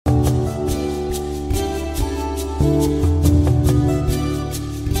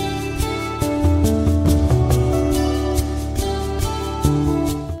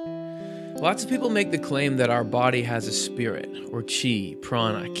Lots of people make the claim that our body has a spirit, or chi,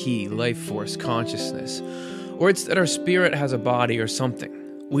 prana, ki, life force, consciousness, or it's that our spirit has a body or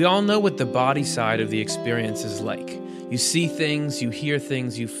something. We all know what the body side of the experience is like. You see things, you hear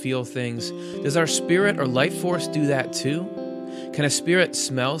things, you feel things. Does our spirit or life force do that too? Can a spirit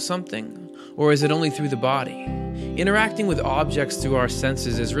smell something? Or is it only through the body? Interacting with objects through our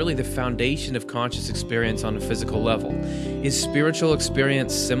senses is really the foundation of conscious experience on a physical level. Is spiritual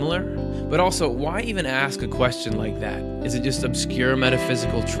experience similar? But also, why even ask a question like that? Is it just obscure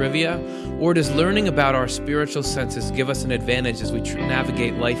metaphysical trivia? Or does learning about our spiritual senses give us an advantage as we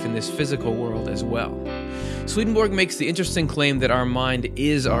navigate life in this physical world as well? Swedenborg makes the interesting claim that our mind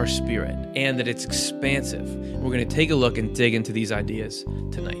is our spirit and that it's expansive. We're going to take a look and dig into these ideas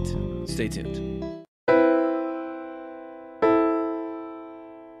tonight. Stay tuned.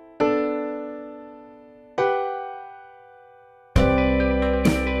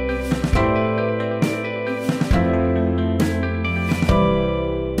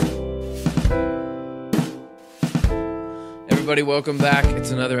 Everybody, welcome back.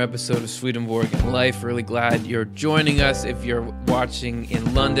 It's another episode of Swedenborg and Life. Really glad you're joining us. If you're watching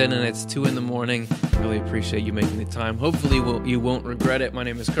in London and it's 2 a.m, really appreciate you making the time. Hopefully you won't regret it. My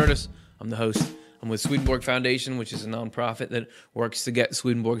name is Curtis. I'm the host. I'm with Swedenborg Foundation, which is a nonprofit that works to get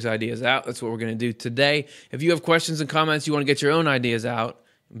Swedenborg's ideas out. That's what we're going to do today. If you have questions and comments, you want to get your own ideas out,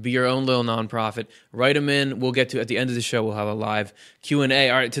 be your own little nonprofit, write them in. We'll get to, at the end of the show, we'll have a live Q&A.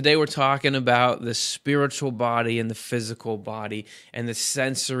 All right, today we're talking about the spiritual body and the physical body and the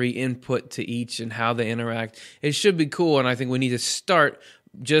sensory input to each and how they interact. It should be cool, and I think we need to start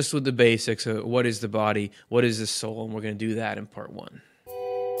just with the basics of what is the body, what is the soul, and we're going to do that in part 1.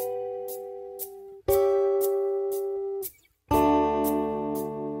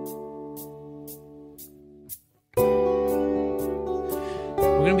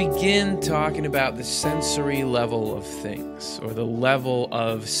 We're going to begin talking about the sensory level of things, or the level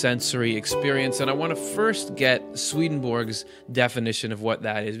of sensory experience. And I want to first get Swedenborg's definition of what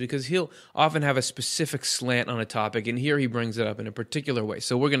that is, because he'll often have a specific slant on a topic, and here he brings it up in a particular way.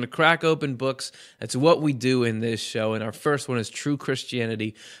 So we're going to crack open books. That's what we do in this show. And our first one is True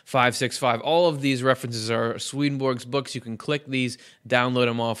Christianity 565. All of these references are Swedenborg's books. You can click these, download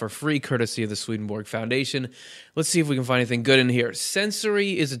them all for free, courtesy of the Swedenborg Foundation. Let's see if we can find anything good in here.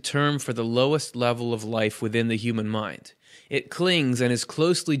 Sensory is a term for the lowest level of life within the human mind. It clings and is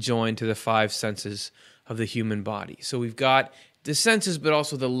closely joined to the 5 senses of the human body. So we've got the senses, but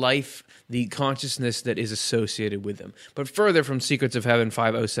also the life, the consciousness that is associated with them. But further from Secrets of Heaven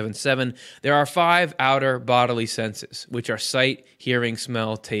 5077, there are 5 outer bodily senses, which are sight, hearing,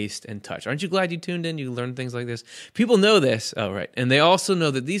 smell, taste, and touch. Aren't you glad you tuned in? You learned things like this? People know this. Oh, right. And they also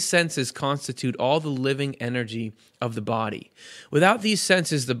know that these senses constitute all the living energy of the body. Without these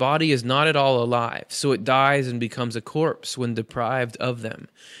senses, the body is not at all alive, so it dies and becomes a corpse when deprived of them.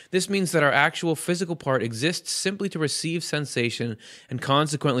 This means that our actual physical part exists simply to receive sensation and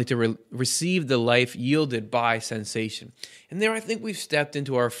consequently to receive the life yielded by sensation. And there I think we've stepped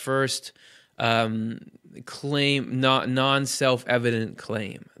into our first claim, non-self-evident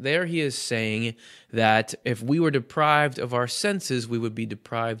claim. There he is saying that if we were deprived of our senses, we would be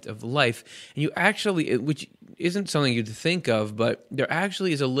deprived of life. And you actually, which isn't something you'd think of, but there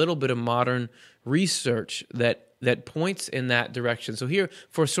actually is a little bit of modern research that points in that direction. So here,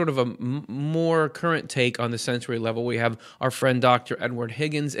 for sort of a more current take on the sensory level, we have our friend Dr. Edward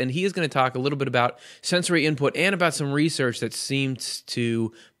Higgins, and he is going to talk a little bit about sensory input and about some research that seems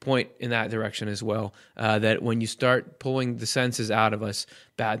to point in that direction as well, that when you start pulling the senses out of us,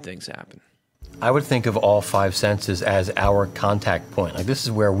 bad things happen. I would think of all 5 senses as our contact point. Like, this is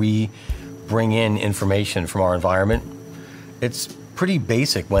where we bring in information from our environment. It's pretty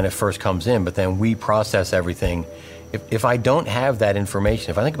basic when it first comes in, but then we process everything. If I don't have that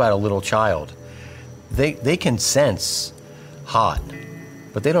information, if I think about a little child, they can sense hot,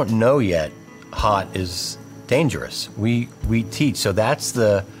 but they don't know yet hot is dangerous. We teach, so that's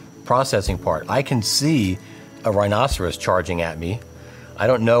the processing part. I can see a rhinoceros charging at me. I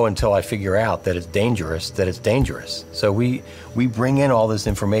don't know until I figure out that it's dangerous, So we bring in all this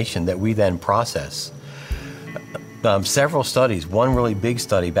information that we then process. Several studies, one really big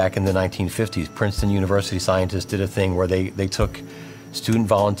study back in the 1950s, Princeton University scientists did a thing where they took student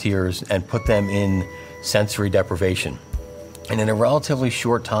volunteers and put them in sensory deprivation. And in a relatively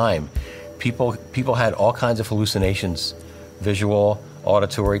short time, people had all kinds of hallucinations, visual,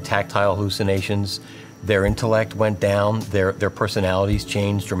 auditory, tactile hallucinations. Their intellect went down, their personalities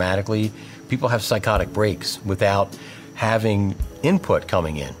changed dramatically. People have psychotic breaks without having input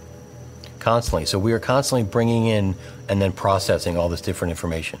coming in. Constantly. So we are constantly bringing in and then processing all this different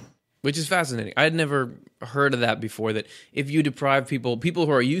information. which is fascinating. I had never heard of that before, that if you deprive people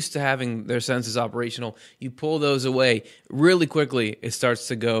who are used to having their senses operational, you pull those away really quickly, it starts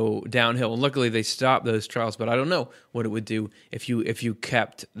to go downhill. And luckily they stopped those trials, but I don't know what it would do if you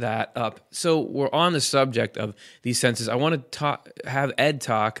kept that up. So we're on the subject of these senses. I want to have Ed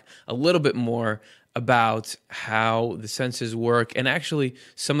talk a little bit more about how the senses work and actually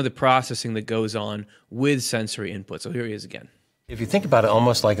some of the processing that goes on with sensory input. So here he is again. If you think about it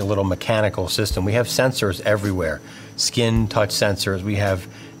almost like a little mechanical system, we have sensors everywhere. Skin, touch sensors, we have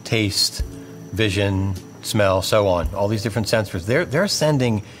taste, vision, smell, so on. All these different sensors. They're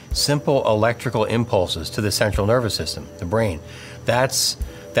sending simple electrical impulses to the central nervous system, the brain. That's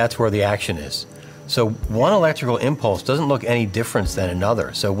where the action is. So one electrical impulse doesn't look any different than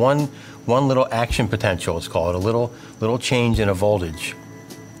another. So one little action potential, let's call it, a little change in a voltage,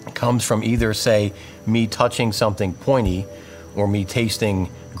 comes from either, say, me touching something pointy or me tasting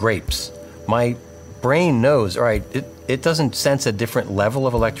grapes. My brain knows, all right, it doesn't sense a different level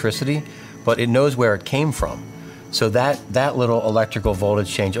of electricity, but it knows where it came from. So that little electrical voltage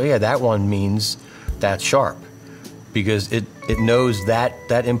change, oh yeah, that one means that's sharp, because it knows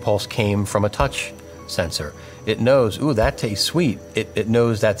that impulse came from a touch sensor. It knows, ooh, that tastes sweet. It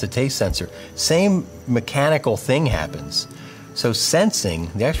knows that's a taste sensor. Same mechanical thing happens. So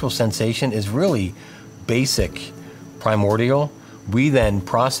sensing, the actual sensation, is really basic, primordial. We then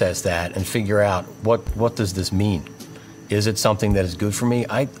process that and figure out what does this mean? Is it something that is good for me?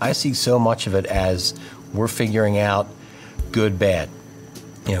 I see so much of it as we're figuring out good, bad.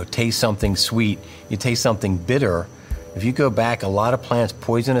 Taste something sweet, you taste something bitter. If you go back, a lot of plants,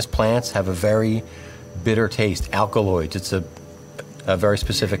 poisonous plants, have a very bitter taste. Alkaloids, it's a very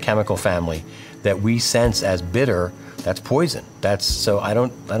specific chemical family that we sense as bitter. That's poison. So I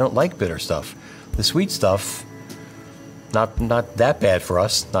don't like bitter stuff. The sweet stuff, not that bad for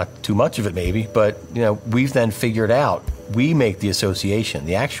us, not too much of it maybe, but we've then figured out, we make the association.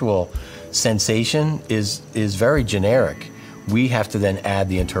 The actual sensation is very generic. We have to then add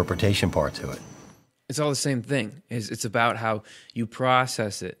the interpretation part to it. It's all the same thing. It's about how you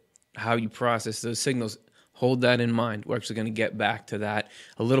process it, how you process those signals. Hold that in mind. We're actually going to get back to that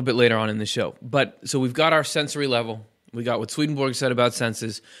a little bit later on in the show. But so we've got our sensory level. We got what Swedenborg said about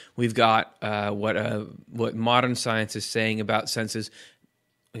senses. We've got what modern science is saying about senses.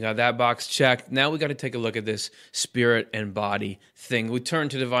 We got that box checked. Now we got to take a look at this spirit and body thing. We turn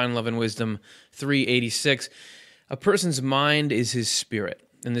to Divine Love and Wisdom 386. A person's mind is his spirit,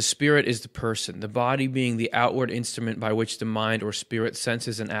 and the spirit is the person, the body being the outward instrument by which the mind or spirit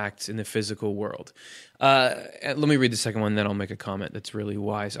senses and acts in the physical world. Let me read the second one, then I'll make a comment that's really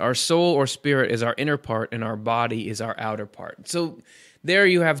wise. Our soul or spirit is our inner part, and our body is our outer part. So there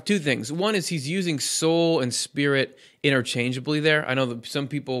you have two things. One is he's using soul and spirit interchangeably there. I know that some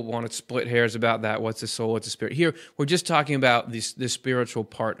people want to split hairs about that. What's the soul? What's the spirit? Here, we're just talking about the spiritual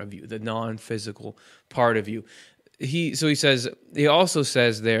part of you, the non-physical part of you. He also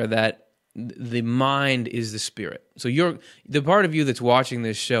says there that the mind is the spirit. So the part of you that's watching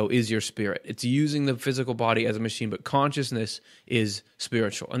this show is your spirit. It's using the physical body as a machine, but consciousness is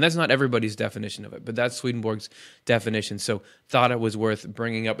spiritual. And that's not everybody's definition of it, but that's Swedenborg's definition. So thought it was worth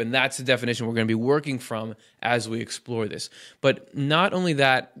bringing up. And that's the definition we're going to be working from as we explore this. But not only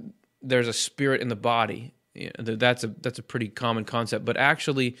that, there's a spirit in the body. That's a pretty common concept, but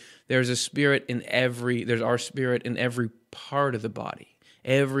actually there's our spirit in every part of the body.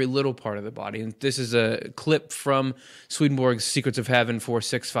 Every little part of the body. And this is a clip from Swedenborg's Secrets of Heaven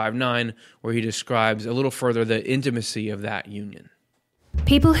 4659, where he describes a little further the intimacy of that union.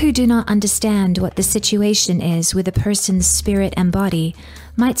 People who do not understand what the situation is with a person's spirit and body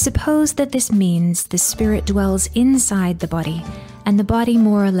might suppose that this means the spirit dwells inside the body, and the body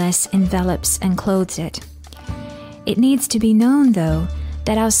more or less envelops and clothes it. It needs to be known, though,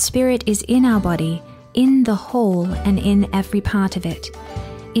 that our spirit is in our body, in the whole and in every part of it.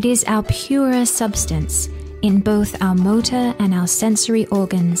 It is our purer substance, in both our motor and our sensory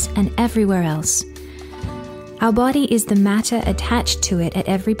organs and everywhere else. Our body is the matter attached to it at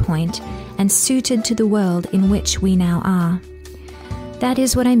every point and suited to the world in which we now are. That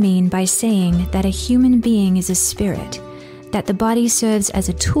is what I mean by saying that a human being is a spirit, that the body serves as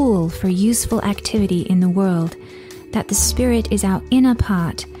a tool for useful activity in the world, that the spirit is our inner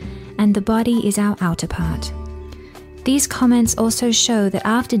part and the body is our outer part. These comments also show that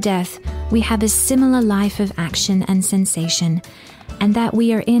after death, we have a similar life of action and sensation, and that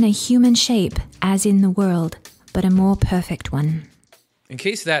we are in a human shape, as in the world, but a more perfect one. In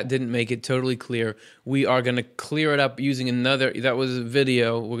case that didn't make it totally clear, we are going to clear it up using that was a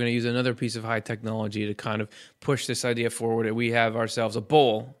video, we're going to use another piece of high technology to kind of push this idea forward. We have ourselves a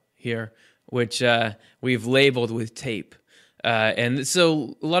bowl here, which we've labeled with tape. And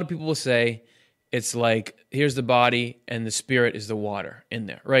so a lot of people will say it's like, here's the body and the spirit is the water in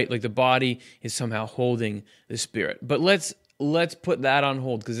there, right? Like the body is somehow holding the spirit. But let's put that on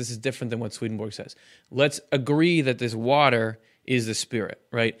hold, because this is different than what Swedenborg says. Let's agree that this water is the spirit,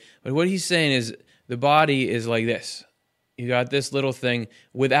 right? But what he's saying is the body is like this. You got this little thing.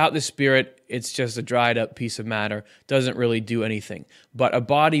 Without the spirit, it's just a dried up piece of matter. Doesn't really do anything. But a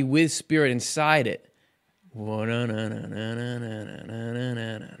body with spirit inside it,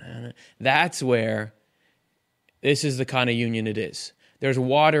 that's where this is the kind of union it is. There's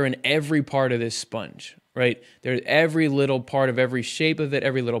water in every part of this sponge, right? There's every little part of every shape of it,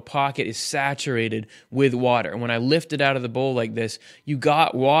 every little pocket is saturated with water. And when I lift it out of the bowl like this, you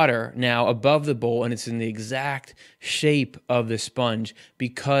got water now above the bowl, and it's in the exact shape of the sponge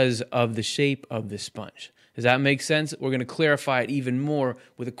because of the shape of the sponge. Does that make sense? We're going to clarify it even more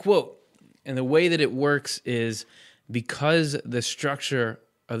with a quote. And the way that it works is because the structure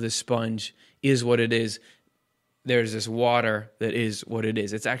of the sponge is what it is, there's this water that is what it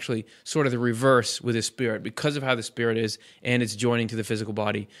is. It's actually sort of the reverse with the spirit. Because of how the spirit is and it's joining to the physical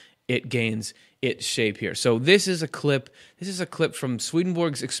body, it gains its shape here. So this is a clip from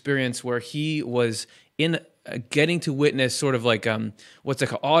Swedenborg's experience where he was in getting to witness sort of like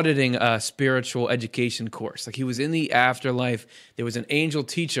auditing a spiritual education course. Like he was in the afterlife. There was an angel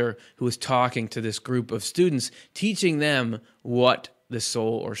teacher who was talking to this group of students, teaching them what the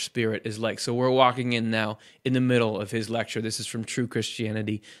soul or spirit is like. So we're walking in now in the middle of his lecture. This is from True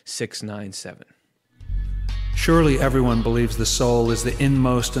Christianity 697. Surely everyone believes the soul is the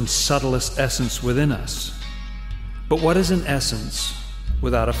inmost and subtlest essence within us. But what is an essence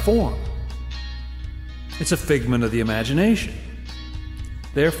without a form? It's a figment of the imagination.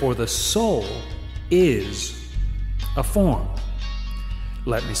 Therefore, the soul is a form.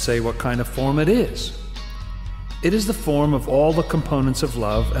 Let me say what kind of form it is. It is the form of all the components of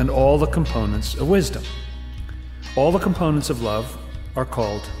love and all the components of wisdom. All the components of love are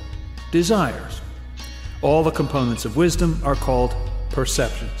called desires. All the components of wisdom are called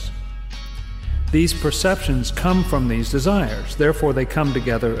perceptions. These perceptions come from these desires, therefore they come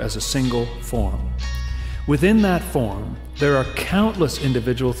together as a single form. Within that form, there are countless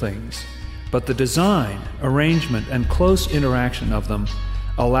individual things, but the design, arrangement, and close interaction of them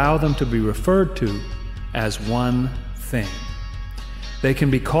allow them to be referred to as one thing. They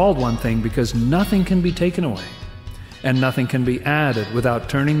can be called one thing because nothing can be taken away, and nothing can be added without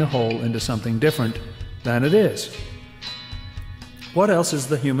turning the whole into something different than it is. What else is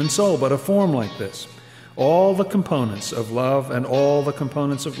the human soul but a form like this? All the components of love and all the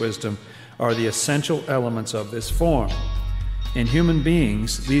components of wisdom are the essential elements of this form. In human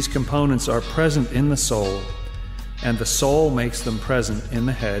beings, these components are present in the soul, and the soul makes them present in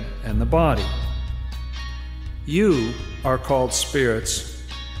the head and the body. You are called spirits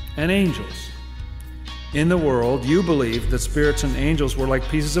and angels. In the world, you believed that spirits and angels were like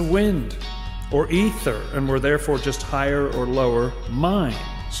pieces of wind or ether and were therefore just higher or lower minds.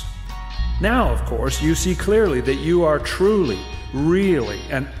 Now, of course, you see clearly that you are truly, really,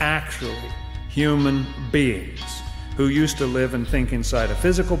 and actually human beings who used to live and think inside a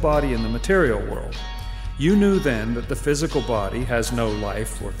physical body in the material world. You knew then that the physical body has no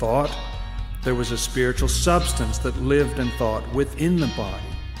life or thought. There was a spiritual substance that lived and thought within the body.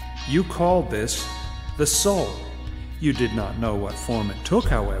 You called this the soul. You did not know what form it took,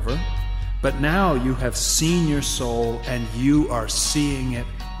 however, but now you have seen your soul and you are seeing it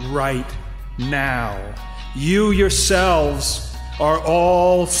right now. You yourselves are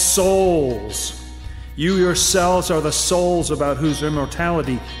all souls. You yourselves are the souls about whose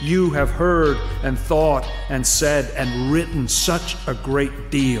immortality you have heard and thought and said and written such a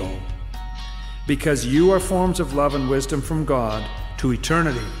great deal. Because you are forms of love and wisdom from God to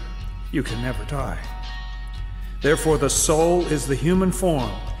eternity, you can never die. Therefore, the soul is the human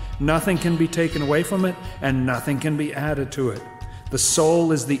form. Nothing can be taken away from it, and nothing can be added to it. The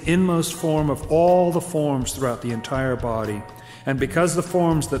soul is the inmost form of all the forms throughout the entire body. And because the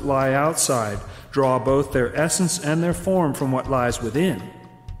forms that lie outside draw both their essence and their form from what lies within,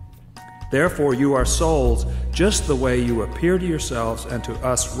 therefore you are souls just the way you appear to yourselves and to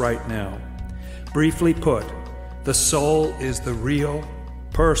us right now. Briefly put, the soul is the real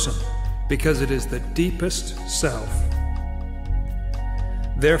person because it is the deepest self.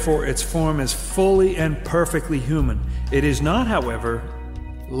 Therefore, its form is fully and perfectly human. It is not, however,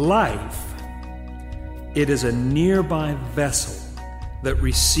 life. It is a nearby vessel that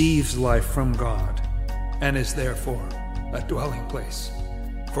receives life from God and is therefore a dwelling place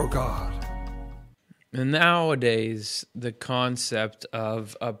for God. And nowadays, the concept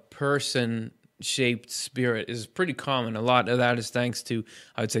of a person-shaped spirit is pretty common. A lot of that is thanks to,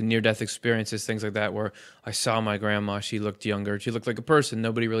 I would say, near-death experiences, things like that, where I saw my grandma, she looked younger, she looked like a person.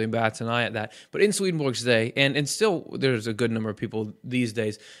 Nobody really bats an eye at that. But in Swedenborg's day, and still there's a good number of people these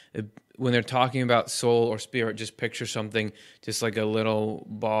days, when they're talking about soul or spirit, just picture something just like a little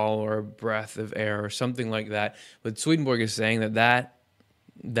ball or a breath of air or something like that. But Swedenborg is saying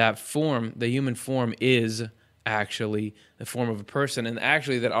that form, the human form, is actually the form of a person, and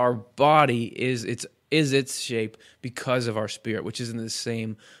actually that our body is its shape because of our spirit, which is in the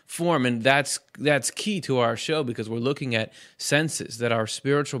same form. And that's key to our show, because we're looking at senses, that our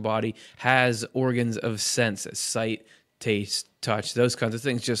spiritual body has organs of sense, sight, taste, touch, those kinds of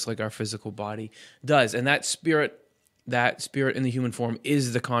things, just like our physical body does. And that spirit in the human form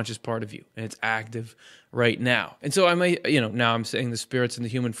is the conscious part of you, and it's active right now. And so I might, now I'm saying the spirit's in the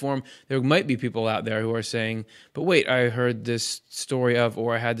human form. There might be people out there who are saying, but wait, I heard this story of,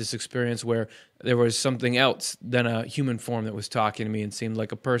 or I had this experience where there was something else than a human form that was talking to me and seemed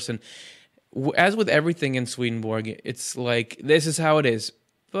like a person. As with everything in Swedenborg, it's like, this is how it is,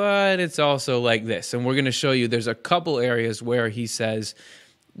 but it's also like this. And we're going to show you there's a couple areas where he says,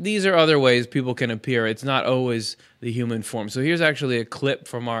 these are other ways people can appear. It's not always the human form. So here's actually a clip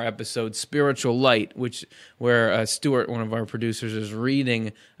from our episode, Spiritual Light, where Stuart, one of our producers, is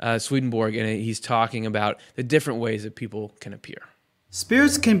reading Swedenborg, and he's talking about the different ways that people can appear.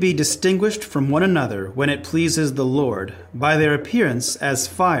 Spirits can be distinguished from one another when it pleases the Lord by their appearance as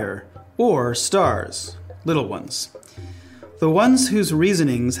fire or stars, little ones. The ones whose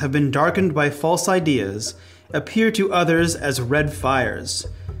reasonings have been darkened by false ideas appear to others as red fires,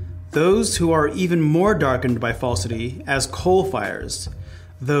 those who are even more darkened by falsity as coal fires,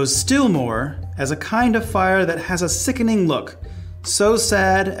 those still more as a kind of fire that has a sickening look, so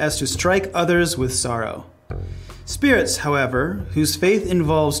sad as to strike others with sorrow. Spirits, however, whose faith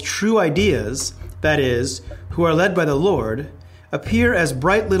involves true ideas, that is, who are led by the Lord, appear as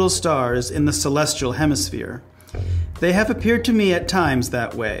bright little stars in the celestial hemisphere. They have appeared to me at times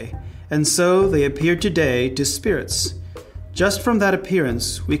that way, and so they appear today to spirits. Just from that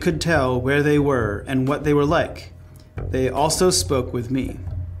appearance, we could tell where they were and what they were like. They also spoke with me.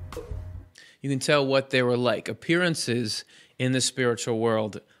 You can tell what they were like. Appearances in the spiritual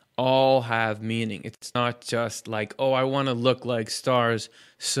world all have meaning. It's not just like, oh, I want to look like stars,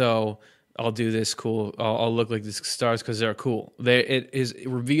 so I'll do this cool. I'll look like these stars because they're cool. It is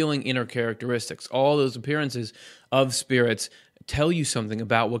revealing inner characteristics. All those appearances of spirits tell you something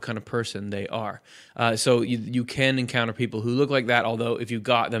about what kind of person they are. So you can encounter people who look like that, although if you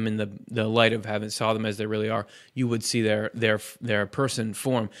got them in the light of heaven, saw them as they really are, you would see their person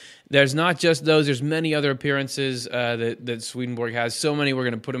form. There's not just those. There's many other appearances that Swedenborg has. So many, we're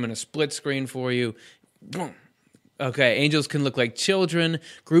going to put them in a split screen for you. Boom. Okay, angels can look like children.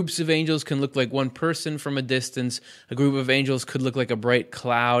 Groups of angels can look like one person from a distance. A group of angels could look like a bright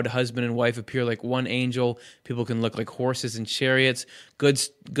cloud. Husband and wife appear like one angel. People can look like horses and chariots.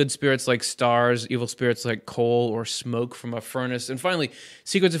 Good spirits like stars. Evil spirits like coal or smoke from a furnace. And finally,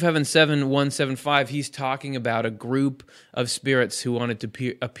 Secrets of Heaven 7175, he's talking about a group of spirits who wanted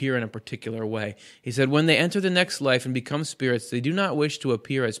to appear in a particular way. He said, when they enter the next life and become spirits, they do not wish to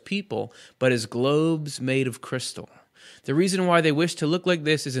appear as people, but as globes made of crystal. The reason why they wish to look like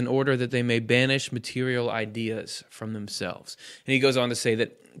this is in order that they may banish material ideas from themselves. And he goes on to say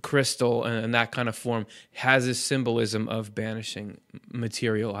that crystal and that kind of form has this symbolism of banishing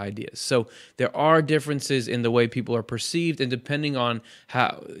material ideas. So there are differences in the way people are perceived, and depending on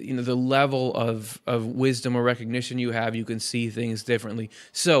how, the level of wisdom or recognition you have, you can see things differently.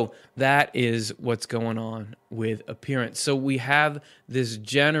 So that is what's going on with appearance. So we have this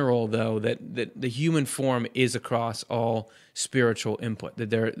general, though, that the human form is across all spiritual input,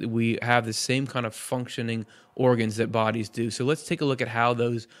 that we have the same kind of functioning organs that bodies do. So let's take a look at how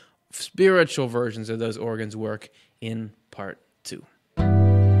those spiritual versions of those organs work in part 2.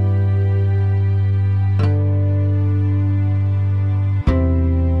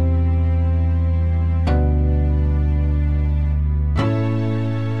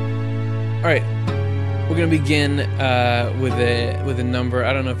 All right, we're going to begin with a number.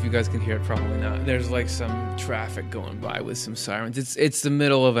 I don't know if you guys can hear it, probably not. There's like some traffic going by with some sirens. It's the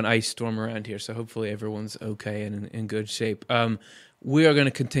middle of an ice storm around here, so hopefully everyone's okay and in good shape. We are going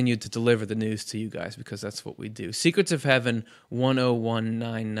to continue to deliver the news to you guys because that's what we do. Secrets of Heaven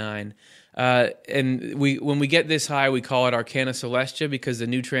 10199. And when we get this high, we call it Arcana Celestia because the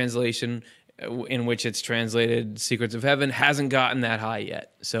new translation in which it's translated Secrets of Heaven, hasn't gotten that high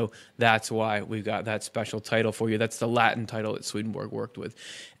yet. So that's why we've got that special title for you. That's the Latin title that Swedenborg worked with.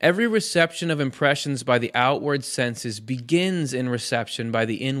 Every reception of impressions by the outward senses begins in reception by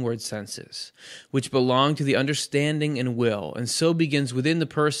the inward senses, which belong to the understanding and will, and so begins within the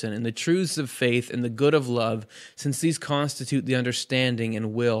person in the truths of faith and the good of love, since these constitute the understanding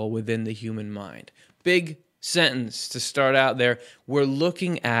and will within the human mind. Big sentence to start out there. We're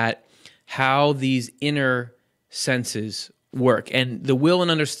looking at how these inner senses work. And the will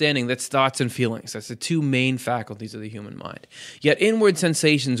and understanding, that's thoughts and feelings. That's the two main faculties of the human mind. Yet inward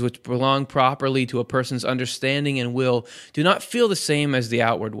sensations, which belong properly to a person's understanding and will, do not feel the same as the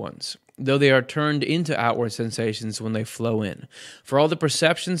outward ones, though they are turned into outward sensations when they flow in. For all the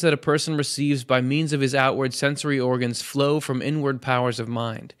perceptions that a person receives by means of his outward sensory organs flow from inward powers of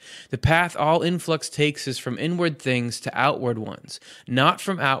mind. The path all influx takes is from inward things to outward ones, not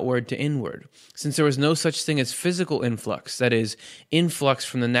from outward to inward, since there is no such thing as physical influx, that is, influx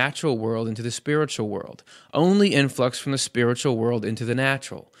from the natural world into the spiritual world, only influx from the spiritual world into the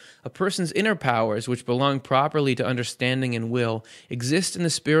natural. A person's inner powers, which belong properly to understanding and will, exist in the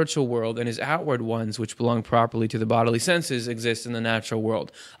spiritual world, and his outward ones, which belong properly to the bodily senses, exist in the natural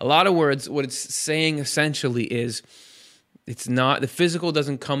world. A lot of words, what it's saying essentially is, it's not, the physical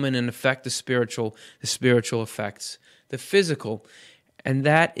doesn't come in and affect the spiritual affects the physical. And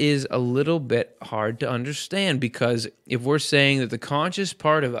that is a little bit hard to understand, because if we're saying that the conscious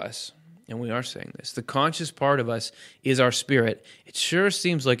part of us, and we are saying this, the conscious part of us is our spirit, it sure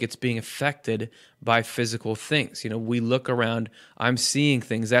seems like it's being affected by physical things. You know, we look around, I'm seeing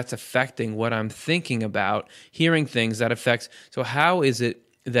things, that's affecting what I'm thinking about, hearing things, that affects. So how is it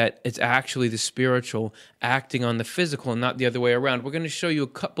that it's actually the spiritual acting on the physical and not the other way around? We're going to show you a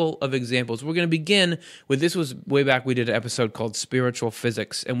couple of examples. We're going to begin with, this was way back, we did an episode called Spiritual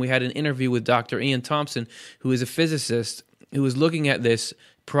Physics, and we had an interview with Dr. Ian Thompson, who is a physicist, who was looking at this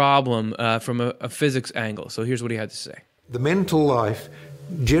problem from a physics angle. So here's what he had to say. The mental life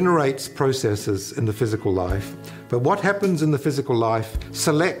generates processes in the physical life, but what happens in the physical life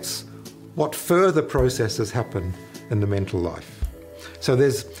selects what further processes happen in the mental life. So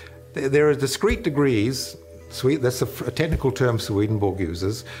there are discrete degrees, that's a technical term Swedenborg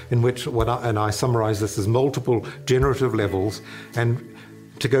uses, in which, and I summarize this as multiple generative levels, and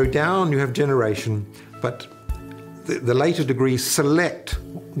to go down you have generation, but the later degrees select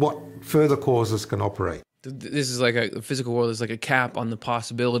what further causes can operate. This is like the physical world is like a cap on the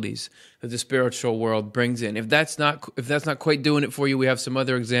possibilities that the spiritual world brings in. If that's not quite doing it for you, we have some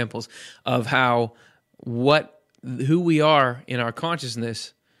other examples of how who we are in our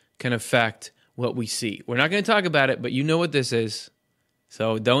consciousness can affect what we see. We're not going to talk about it, but you know what this is.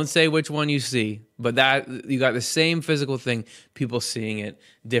 So don't say which one you see, but that you got the same physical thing, people seeing it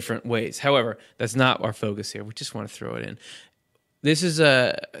different ways. However, that's not our focus here. We just want to throw it in. This is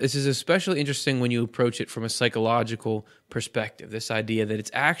especially interesting when you approach it from a psychological perspective, this idea that it's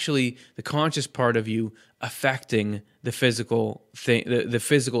actually the conscious part of you affecting the physical thing, the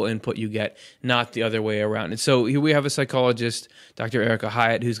physical input you get, not the other way around. And so here we have a psychologist, Dr. Erica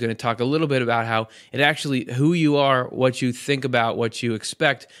Hyatt, who's going to talk a little bit about how it actually, who you are, what you think about, what you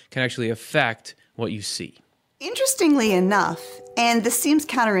expect, can actually affect what you see. Interestingly enough, and this seems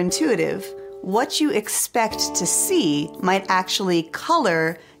counterintuitive, what you expect to see might actually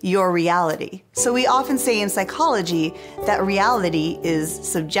color your reality. So we often say in psychology that reality is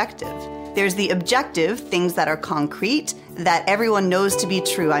subjective. There's the objective, things that are concrete, that everyone knows to be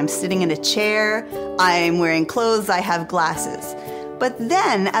true. I'm sitting in a chair, I'm wearing clothes, I have glasses. But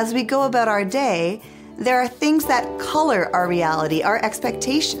then, as we go about our day, there are things that color our reality, our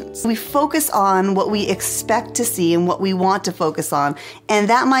expectations. We focus on what we expect to see and what we want to focus on, and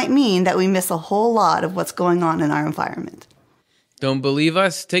that might mean that we miss a whole lot of what's going on in our environment. Don't believe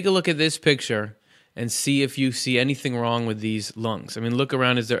us? Take a look at this picture and see if you see anything wrong with these lungs. I mean, look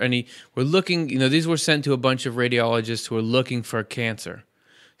around. Is there any... We're looking... these were sent to a bunch of radiologists who are looking for cancer.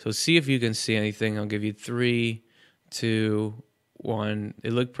 So see if you can see anything. I'll give you 3, 2, 1.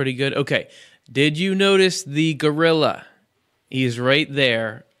 It looked pretty good. Okay. Did you notice the gorilla? He's right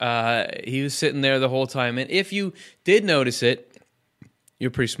there. He was sitting there the whole time. And if you did notice it,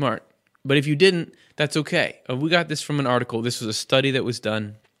 you're pretty smart. But if you didn't, that's okay. We got this from an article. This was a study that was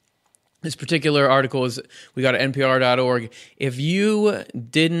done. This particular article is, we got at npr.org. If you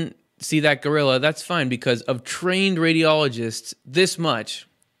didn't see that gorilla, that's fine, because of trained radiologists, this much,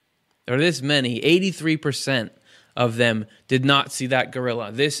 or this many, 83% of them did not see that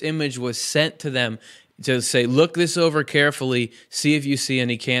gorilla. This image was sent to them to say, look this over carefully, see if you see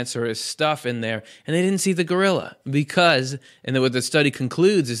any cancerous stuff in there. And they didn't see the gorilla because, and then what the study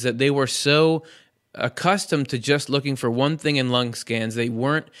concludes is that they were so accustomed to just looking for one thing in lung scans, they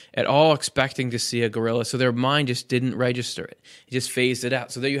weren't at all expecting to see a gorilla, so their mind just didn't register it. It just phased it out.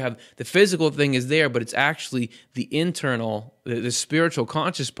 So there you have the physical thing is there, but it's actually the internal, the spiritual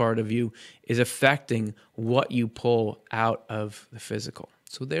conscious part of you is affecting what you pull out of the physical.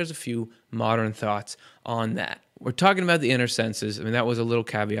 So there's a few modern thoughts on that. We're talking about the inner senses. I mean, that was a little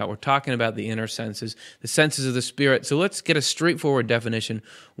caveat. We're talking about the inner senses, the senses of the spirit. So let's get a straightforward definition.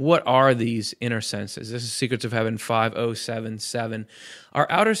 What are these inner senses? This is Secrets of Heaven 5077. Our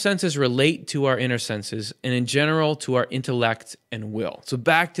outer senses relate to our inner senses, and in general to our intellect and will. So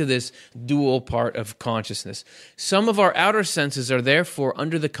back to this dual part of consciousness. Some of our outer senses are therefore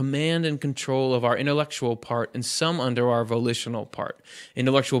under the command and control of our intellectual part, and some under our volitional part.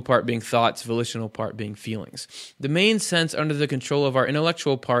 Intellectual part being thoughts, volitional part being feelings. The main sense under the control of our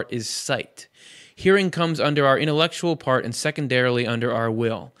intellectual part is sight. Hearing comes under our intellectual part and secondarily under our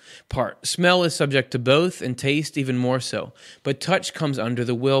will part. Smell is subject to both, and taste even more so. But touch comes under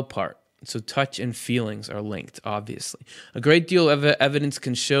the will part. So touch and feelings are linked, obviously. A great deal of evidence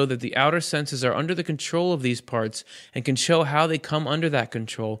can show that the outer senses are under the control of these parts and can show how they come under that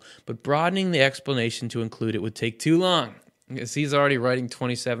control, but broadening the explanation to include it would take too long. Because he's already writing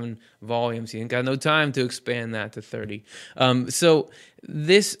 27 volumes. He ain't got no time to expand that to 30. So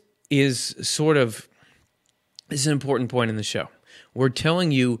this is this is an important point in the show. We're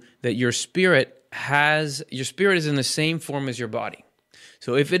telling you that your spirit is in the same form as your body.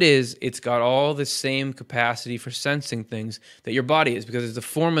 So if it is, it's got all the same capacity for sensing things that your body is, because it's the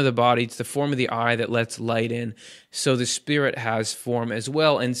form of the body, it's the form of the eye that lets light in. So the spirit has form as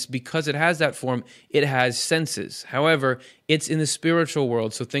well, and because it has that form, it has senses. However, it's in the spiritual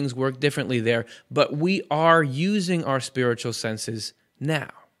world, so things work differently there, but we are using our spiritual senses now.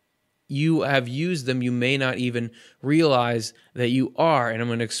 You have used them, you may not even realize that you are, and I'm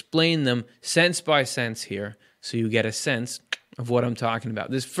going to explain them sense by sense here, so you get a sense of what I'm talking about.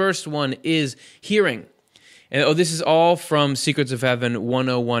 This first one is hearing. And this is all from Secrets of Heaven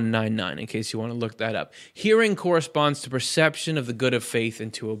 10199, in case you want to look that up. Hearing corresponds to perception of the good of faith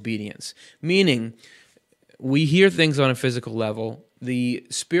and to obedience. Meaning, we hear things on a physical level. The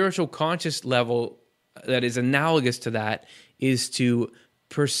spiritual conscious level that is analogous to that is to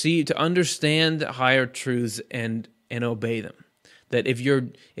perceive, to understand higher truths and obey them. That if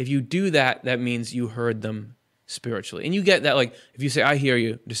you do that, that means you heard them spiritually. And you get that, like, if you say, I hear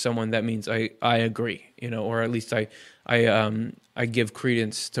you to someone, that means I agree, or at least I give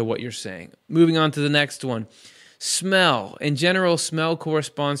credence to what you're saying. Moving on to the next one. Smell. In general, smell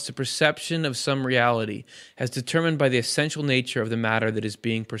corresponds to perception of some reality, as determined by the essential nature of the matter that is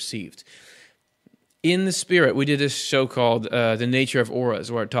being perceived. In the spirit, we did this show called The Nature of Auras,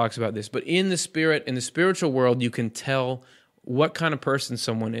 where it talks about this. But in the spirit, in the spiritual world, you can tell what kind of person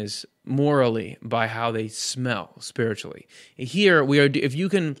someone is morally by how they smell spiritually. Here we are. If you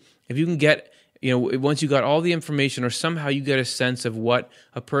can get, once you got all the information, or somehow you get a sense of what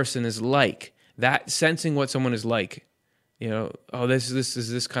a person is like, that sensing what someone is like, this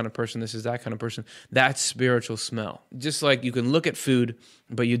is this kind of person, this is that kind of person. That's spiritual smell. Just like you can look at food,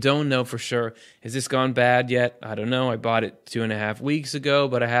 but you don't know for sure, has this gone bad yet? I don't know. I bought it 2.5 weeks ago,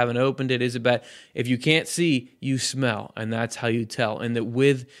 but I haven't opened it. Is it bad? If you can't see, you smell, and that's how you tell. And that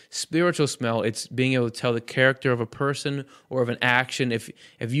with spiritual smell, it's being able to tell the character of a person or of an action. If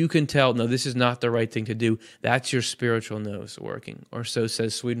you can tell, no, this is not the right thing to do, that's your spiritual nose working, or so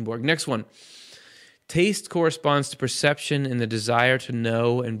says Swedenborg. Next one. Taste corresponds to perception and the desire to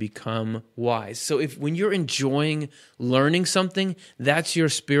know and become wise. So when you're enjoying learning something, that's your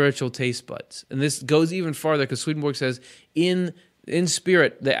spiritual taste buds. And this goes even farther, because Swedenborg says, in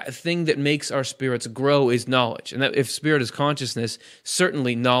spirit, the thing that makes our spirits grow is knowledge. And that if spirit is consciousness,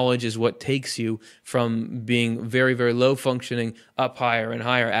 certainly knowledge is what takes you from being very, very low functioning up higher and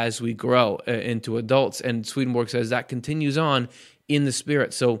higher as we grow into adults. And Swedenborg says that continues on in the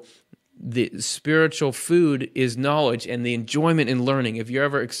spirit. So the spiritual food is knowledge and the enjoyment in learning. If you're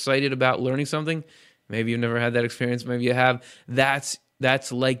ever excited about learning something, maybe you've never had that experience, maybe you have, that's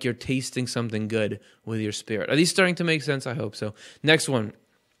like you're tasting something good with your spirit. Are these starting to make sense? I hope so. Next one.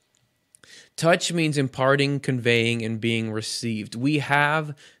 Touch means imparting, conveying, and being received. We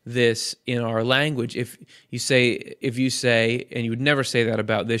have this in our language. If you say, and you would never say that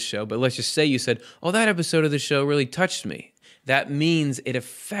about this show, but let's just say you said, oh, that episode of the show really touched me. that means it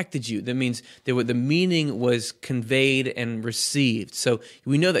affected you. That means the meaning was conveyed and received. So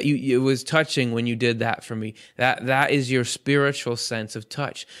we know that it was touching when you did that for me. That is your spiritual sense of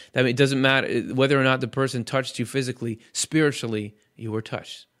touch. That it doesn't matter whether or not the person touched you physically, spiritually, you were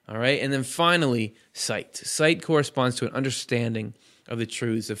touched. All right? And then finally, sight. Sight corresponds to an understanding of the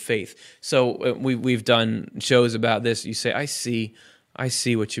truths of faith. So we've done shows about this. You say, I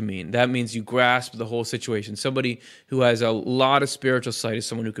see what you mean. That means you grasp the whole situation. Somebody who has a lot of spiritual sight is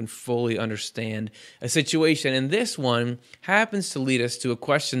someone who can fully understand a situation. And this one happens to lead us to a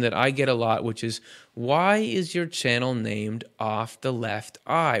question that I get a lot, which is, why is your channel named Off the Left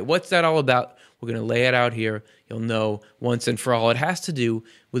Eye? What's that all about? We're going to lay it out here. You'll know once and for all. It has to do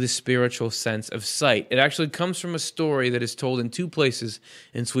with a spiritual sense of sight. It actually comes from a story that is told in two places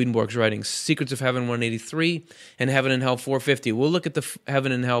in Swedenborg's writings, Secrets of Heaven 183 and Heaven and Hell 450. We'll look at the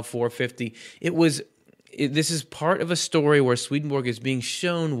Heaven and Hell 450. This is part of a story where Swedenborg is being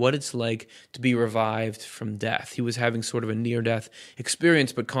shown what it's like to be revived from death. He was having sort of a near-death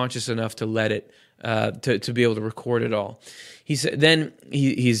experience, but conscious enough to let it, to be able to record it all. He said, then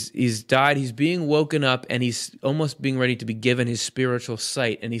he's died, he's being woken up, and he's almost being ready to be given his spiritual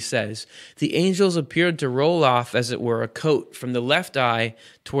sight. And he says, the angels appeared to roll off, as it were, a coat from the left eye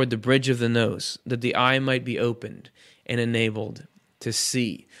toward the bridge of the nose, that the eye might be opened and enabled to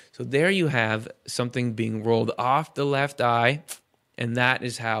see. So there you have something being rolled off the left eye, and that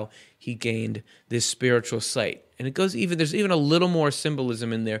is how he gained this spiritual sight. And it goes there's even a little more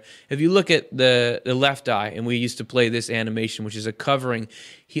symbolism in there. If you look at the left eye, and we used to play this animation, which is a covering,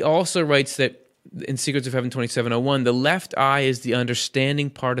 he also writes that in Secrets of Heaven 2701, the left eye is the understanding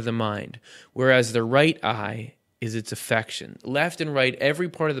part of the mind, whereas the right eye is its affection. Left and right, every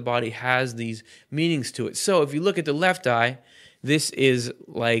part of the body has these meanings to it. So if you look at the left eye, this is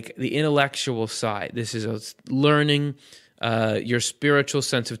like the intellectual side. This is learning. Your spiritual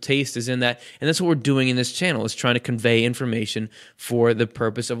sense of taste is in that. And that's what we're doing in this channel, is trying to convey information for the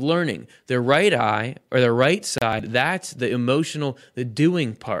purpose of learning. The right eye, or the right side, that's the emotional, the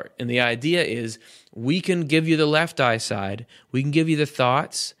doing part. And the idea is we can give you the left eye side. We can give you the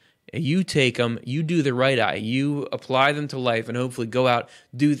thoughts. You take them, you do the right eye. You apply them to life and hopefully go out,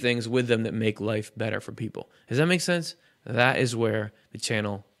 do things with them that make life better for people. Does that make sense? That is where the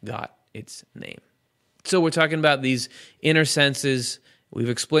channel got its name. So we're talking about these inner senses. We've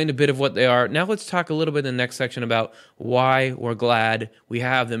explained a bit of what they are. Now let's talk a little bit in the next section about why we're glad we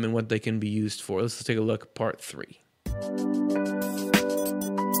have them and what they can be used for. Let's take a look at part 3.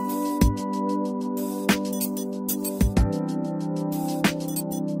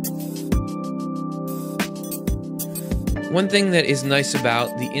 One thing that is nice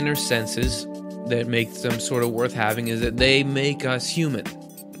about the inner senses that makes them sort of worth having is that they make us human.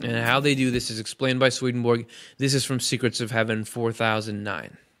 And how they do this is explained by Swedenborg. This is from Secrets of Heaven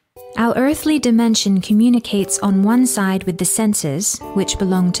 4009. Our earthly dimension communicates on one side with the senses, which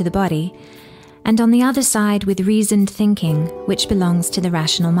belong to the body, and on the other side with reasoned thinking, which belongs to the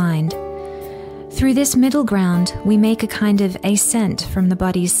rational mind. Through this middle ground, we make a kind of ascent from the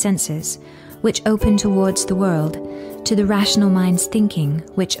body's senses, which open towards the world, to the rational mind's thinking,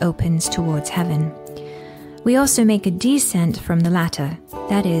 which opens towards heaven. We also make a descent from the latter,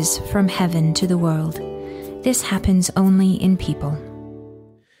 that is, from heaven to the world. This happens only in people.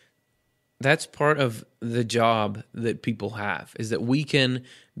 That's part of the job that people have, is that we can,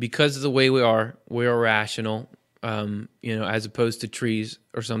 because of the way we are rational, as opposed to trees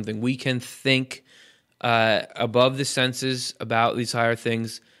or something. We can think above the senses about these higher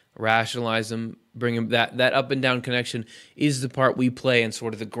things, rationalize them, bring them. That up and down connection is the part we play in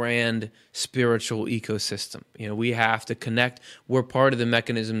sort of the grand spiritual ecosystem. We have to connect. We're part of the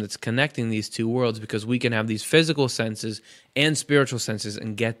mechanism that's connecting these two worlds, because we can have these physical senses and spiritual senses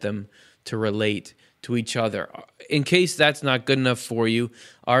and get them to relate to each other. In case that's not good enough for you,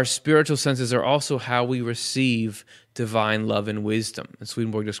 our spiritual senses are also how we receive divine love and wisdom. And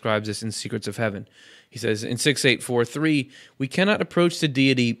Swedenborg describes this in Secrets of Heaven. He says in 6843, we cannot approach the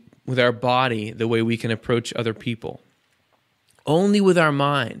deity with our body the way we can approach other people. Only with our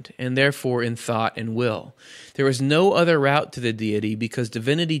mind, and therefore in thought and will. There is no other route to the deity, because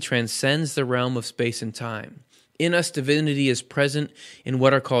divinity transcends the realm of space and time. In us, divinity is present in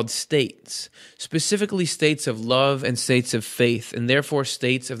what are called states, specifically states of love and states of faith, and therefore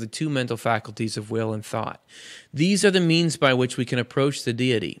states of the two mental faculties of will and thought. These are the means by which we can approach the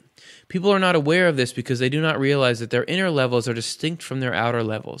deity. People are not aware of this because they do not realize that their inner levels are distinct from their outer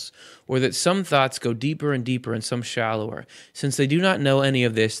levels, or that some thoughts go deeper and deeper and some shallower. Since they do not know any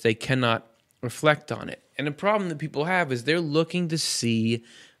of this, they cannot reflect on it. And the problem that people have is they're looking to see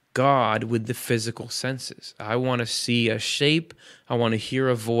God with the physical senses. I want to see a shape. I want to hear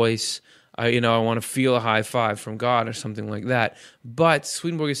a voice. I want to feel a high five from God or something like that. But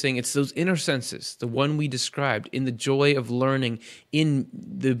Swedenborg is saying it's those inner senses, the one we described, in the joy of learning, in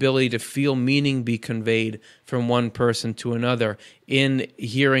the ability to feel meaning be conveyed from one person to another, in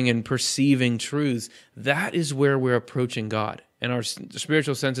hearing and perceiving truths. That is where we're approaching God. And our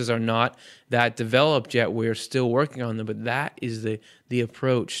spiritual senses are not that developed yet. We're still working on them, but that is the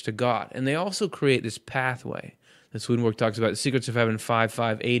approach to God. And they also create this pathway that Swedenborg talks about, Secrets of Heaven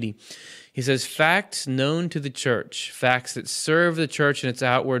 5.580. He says, facts known to the church, facts that serve the church in its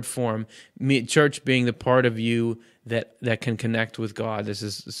outward form, church being the part of you that can connect with God. This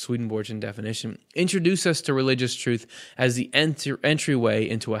is Swedenborgian definition. Introduce us to religious truth as the entryway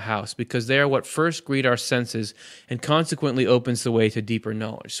into a house, because they are what first greet our senses and consequently opens the way to deeper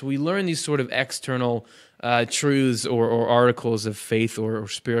knowledge. So we learn these sort of external truths or articles of faith or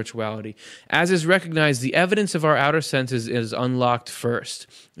spirituality. As is recognized, the evidence of our outer senses is unlocked first,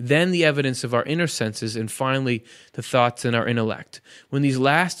 then the evidence of our inner senses, and finally the thoughts in our intellect. When these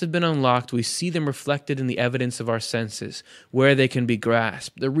last have been unlocked, we see them reflected in the evidence of our senses, where they can be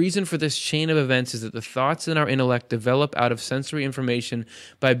grasped. The reason for this chain of events is that the thoughts in our intellect develop out of sensory information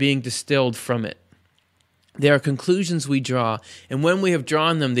by being distilled from it. They are conclusions we draw, and when we have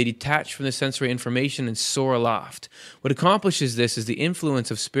drawn them, they detach from the sensory information and soar aloft. What accomplishes this is the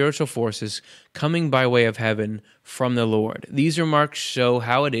influence of spiritual forces coming by way of heaven from the Lord. These remarks show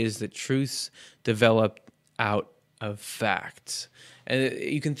how it is that truths develop out of facts. And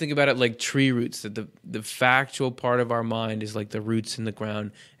you can think about it like tree roots, that the factual part of our mind is like the roots in the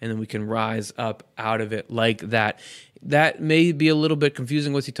ground, and then we can rise up out of it like that. That may be a little bit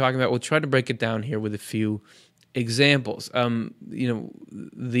confusing. What's he talking about? We'll try to break it down here with a few examples.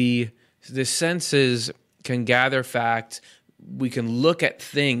 The senses can gather facts. We can look at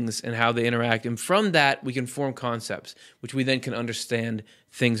things and how they interact, and from that we can form concepts, which we then can understand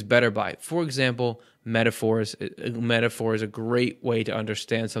things better by. For example, metaphors. A metaphor is a great way to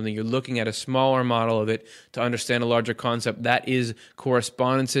understand something. You're looking at a smaller model of it to understand a larger concept. That is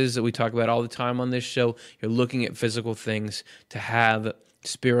correspondences that we talk about all the time on this show. You're looking at physical things to have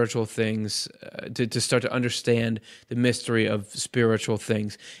spiritual things, to start to understand the mystery of spiritual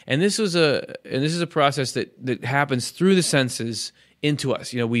things. And this is a process that happens through the senses into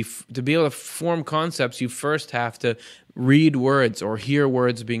us. To be able to form concepts, you first have to read words or hear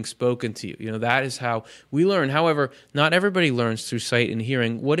words being spoken to you. That is how we learn. However, not everybody learns through sight and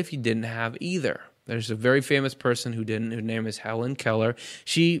hearing. What if you didn't have either? There's a very famous person who didn't. Her name is Helen Keller.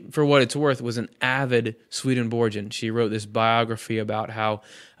 She, for what it's worth, was an avid Swedenborgian. She wrote this biography about how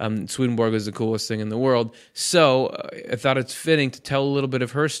Swedenborg was the coolest thing in the world. So I thought it's fitting to tell a little bit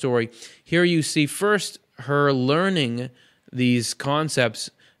of her story. Here you see first her learning these concepts.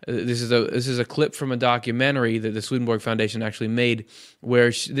 This is a clip from a documentary that the Swedenborg Foundation actually made, where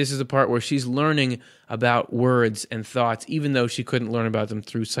this is the part where she's learning about words and thoughts, even though she couldn't learn about them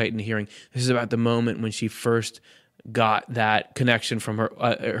through sight and hearing. This is about the moment when she first got that connection from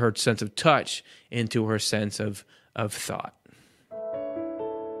her sense of touch into her sense of thought.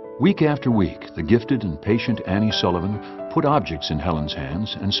 Week after week, the gifted and patient Annie Sullivan put objects in Helen's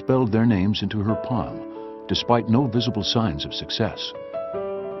hands and spelled their names into her palm, despite no visible signs of success.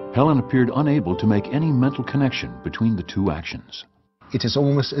 Helen appeared unable to make any mental connection between the two actions. It is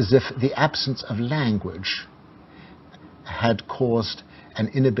almost as if the absence of language had caused an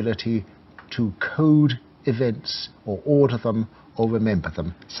inability to code events or order them or remember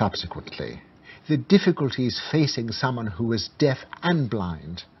them subsequently. The difficulties facing someone who is deaf and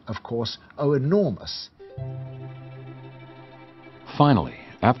blind, of course, are enormous. Finally,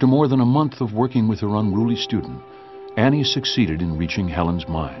 after more than a month of working with her unruly student, Annie succeeded in reaching Helen's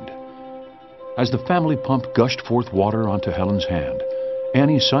mind. As the family pump gushed forth water onto Helen's hand,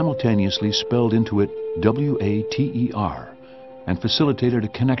 Annie simultaneously spelled into it W-A-T-E-R and facilitated a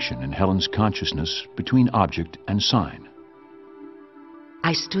connection in Helen's consciousness between object and sign.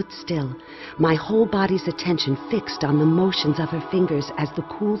 I stood still, my whole body's attention fixed on the motions of her fingers as the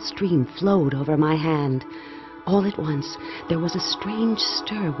cool stream flowed over my hand. All at once, there was a strange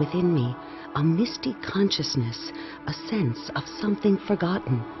stir within me, a misty consciousness, a sense of something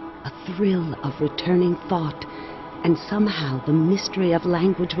forgotten, a thrill of returning thought, and somehow the mystery of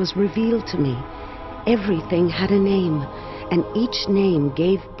language was revealed to me. Everything had a name, and each name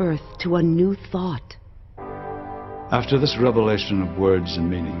gave birth to a new thought. After this revelation of words and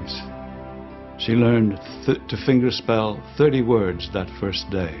meanings, she learned to fingerspell 30 words that first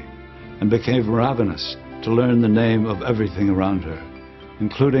day, and became ravenous to learn the name of everything around her,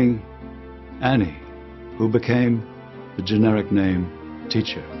 including Annie, who became the generic name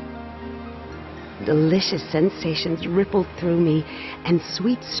teacher. Delicious sensations rippled through me, and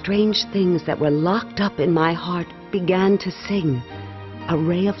sweet, strange things that were locked up in my heart began to sing. A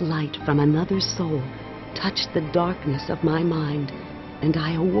ray of light from another soul touched the darkness of my mind, and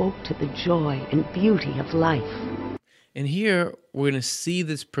I awoke to the joy and beauty of life. And here we're going to see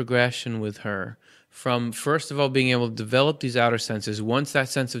this progression with her from, first of all, being able to develop these outer senses. Once that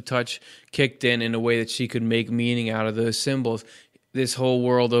sense of touch kicked in a way that she could make meaning out of those symbols, this whole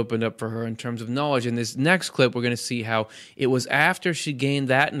world opened up for her in terms of knowledge. In this next clip, we're going to see how it was after she gained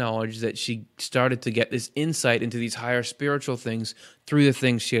that knowledge that she started to get this insight into these higher spiritual things through the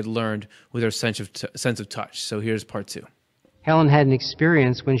things she had learned with her sense of touch. So here's part 2. Helen had an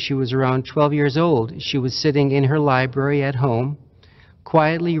experience when she was around 12 years old. She was sitting in her library at home,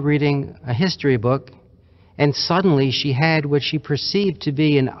 quietly reading a history book, and suddenly she had what she perceived to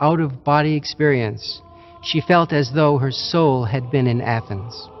be an out-of-body experience. She felt as though her soul had been in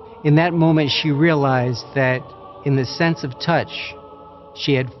Athens. In that moment, she realized that in the sense of touch,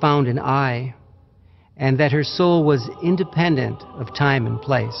 she had found an I, and that her soul was independent of time and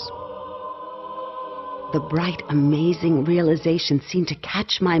place. The bright, amazing realization seemed to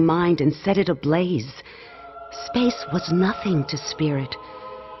catch my mind and set it ablaze. Space was nothing to spirit.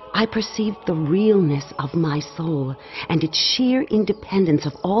 I perceived the realness of my soul and its sheer independence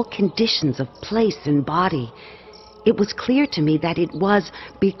of all conditions of place and body. It was clear to me that it was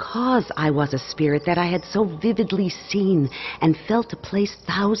because I was a spirit that I had so vividly seen and felt a place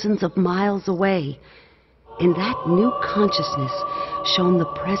thousands of miles away. In that new consciousness shone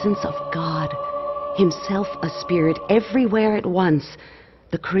the presence of God, Himself a spirit everywhere at once,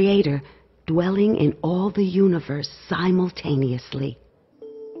 the Creator dwelling in all the universe simultaneously.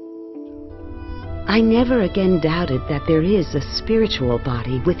 I never again doubted that there is a spiritual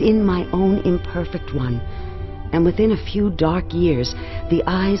body within my own imperfect one, and within a few dark years, the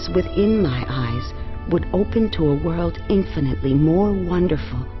eyes within my eyes would open to a world infinitely more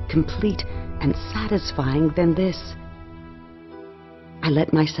wonderful, complete, and satisfying than this. I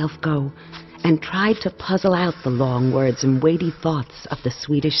let myself go and tried to puzzle out the long words and weighty thoughts of the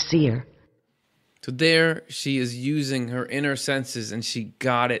Swedish seer. So there she is using her inner senses, and she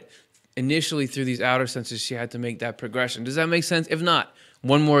got it. Initially, through these outer senses, she had to make that progression. Does that make sense? If not,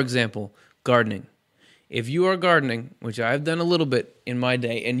 one more example, gardening. If you are gardening, which I've done a little bit in my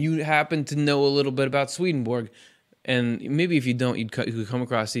day, and you happen to know a little bit about Swedenborg, and maybe if you don't, you could come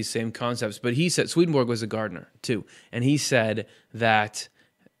across these same concepts, but he said, Swedenborg was a gardener too, and he said that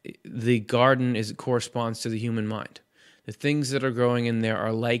the garden corresponds to the human mind. The things that are growing in there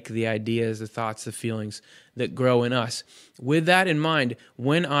are like the ideas, the thoughts, the feelings that grow in us. With that in mind,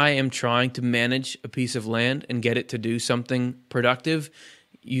 when I am trying to manage a piece of land and get it to do something productive,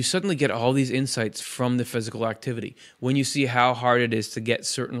 you suddenly get all these insights from the physical activity. When you see how hard it is to get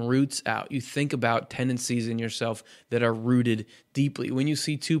certain roots out, you think about tendencies in yourself that are rooted deeply. When you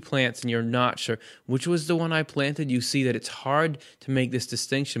see two plants and you're not sure which was the one I planted, you see that it's hard to make this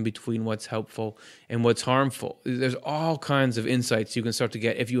distinction between what's helpful and what's harmful. There's all kinds of insights you can start to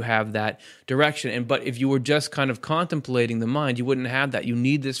get if you have that direction. But if you were just kind of contemplating the mind, you wouldn't have that. You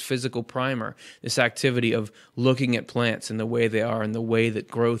need this physical primer, this activity of looking at plants and the way they are and the way that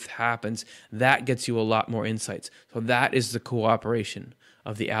growth happens. That gets you a lot more insights. So that is the cooperation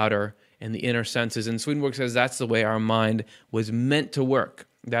of the outer and the inner senses. And Swedenborg says that's the way our mind was meant to work.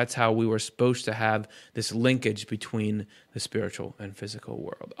 That's how we were supposed to have this linkage between the spiritual and physical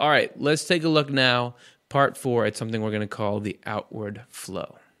world. All right, let's take a look now, part 4, at something we're going to call the outward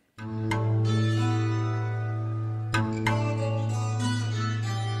flow.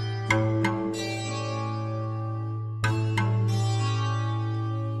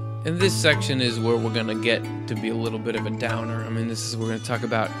 And this section is where we're going to get to be a little bit of a downer. I mean, we're going to talk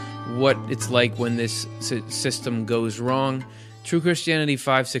about what it's like when this system goes wrong. True Christianity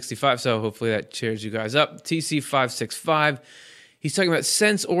 565, so hopefully that cheers you guys up. TC 565, he's talking about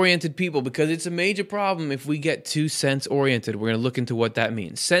sense-oriented people because it's a major problem if we get too sense-oriented. We're going to look into what that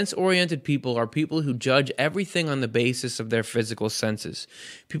means. Sense-oriented people are people who judge everything on the basis of their physical senses.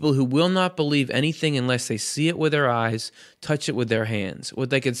 People who will not believe anything unless they see it with their eyes, touch it with their hands. What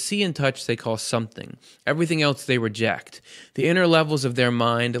they can see and touch they call something. Everything else they reject. The inner levels of their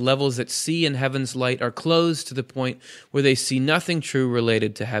mind, levels that see in heaven's light, are closed to the point where they see nothing true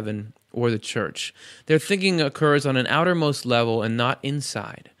related to heaven or the church. Their thinking occurs on an outermost level and not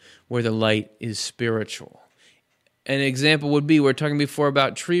inside, where the light is spiritual. An example would be, we're talking before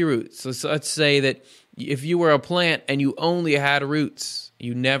about tree roots. So let's say that if you were a plant and you only had roots,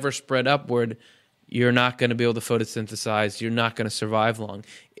 you never spread upward, you're not going to be able to photosynthesize, you're not going to survive long.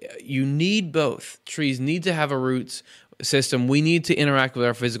 You need both. Trees need to have roots system. We need to interact with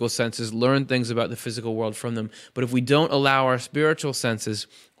our physical senses, learn things about the physical world from them. But if we don't allow our spiritual senses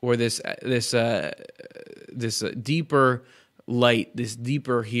or this deeper light, this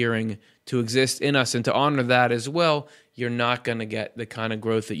deeper hearing to exist in us and to honor that as well, you're not going to get the kind of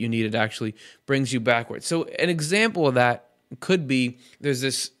growth that you need. It actually brings you backwards. So an example of that could be, there's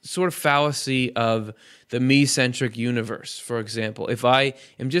this sort of fallacy of the me-centric universe, for example. If I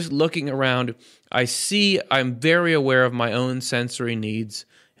am just looking around, I'm very aware of my own sensory needs.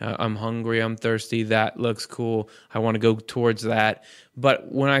 I'm hungry, I'm thirsty, that looks cool, I want to go towards that.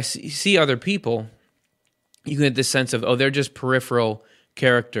 But when I see other people, you get this sense of, they're just peripheral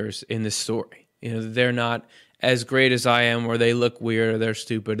characters in this story. They're not as great as I am, or they look weird, or they're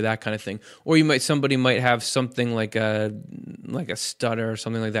stupid, that kind of thing. Or somebody might have something like a stutter or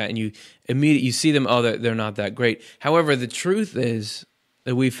something like that, and you see them, they're not that great. However, the truth is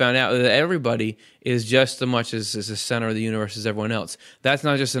that we found out that everybody is just as much as the center of the universe as everyone else. That's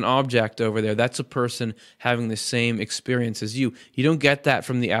not just an object over there. That's a person having the same experience as you. You don't get that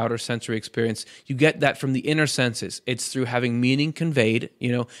from the outer sensory experience. You get that from the inner senses. It's through having meaning conveyed.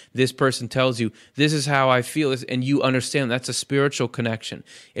 This person tells you, this is how I feel, and you understand. That's a spiritual connection.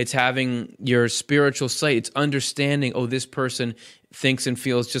 It's having your spiritual sight. It's understanding, this person thinks and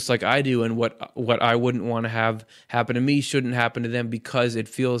feels just like I do, and what I wouldn't want to have happen to me shouldn't happen to them because it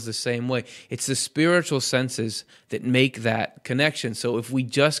feels the same way. It's the spiritual senses that make that connection. So if we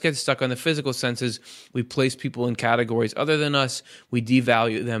just get stuck on the physical senses, we place people in categories other than us, we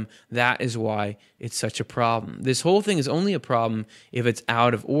devalue them. That is why it's such a problem. This whole thing is only a problem if it's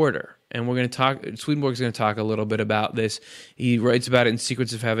out of order. And we're going to talk, Swedenborg's going to talk a little bit about this. He writes about it in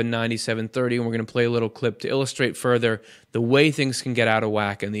Secrets of Heaven 9730, and we're going to play a little clip to illustrate further the way things can get out of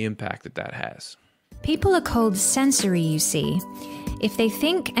whack and the impact that has. People are called sensory, you see, if they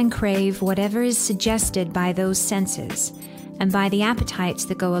think and crave whatever is suggested by those senses and by the appetites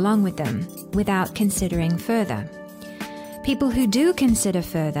that go along with them, without considering further. People who do consider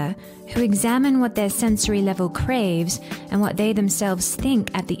further, who examine what their sensory level craves and what they themselves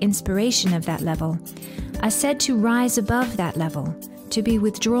think at the inspiration of that level, are said to rise above that level, to be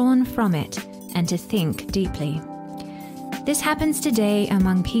withdrawn from it, and to think deeply. This happens today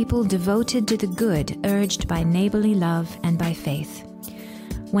among people devoted to the good urged by neighborly love and by faith.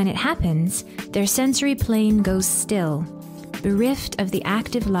 When it happens, their sensory plane goes still, bereft of the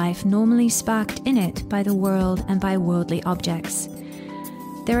active life normally sparked in it by the world and by worldly objects.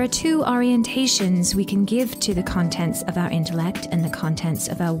 There are two orientations we can give to the contents of our intellect and the contents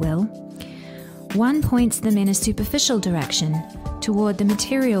of our will. One points them in a superficial direction, toward the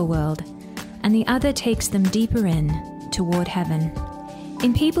material world, and the other takes them deeper in, toward heaven.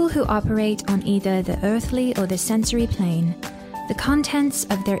 In people who operate on either the earthly or the sensory plane, the contents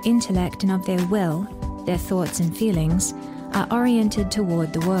of their intellect and of their will, their thoughts and feelings, are oriented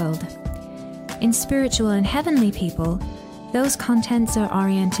toward the world. In spiritual and heavenly people, those contents are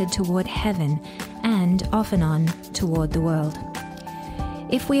oriented toward heaven and, off and on, toward the world.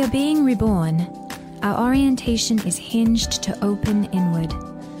 If we are being reborn, our orientation is hinged to open inward.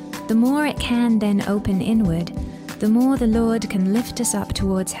 The more it can then open inward, the more the Lord can lift us up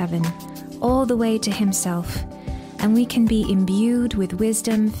towards heaven, all the way to Himself, and we can be imbued with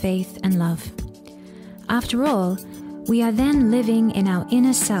wisdom, faith, and love. After all, we are then living in our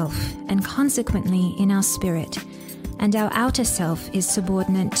inner self and consequently in our spirit, and our outer self is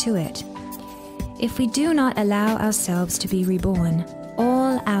subordinate to it. If we do not allow ourselves to be reborn,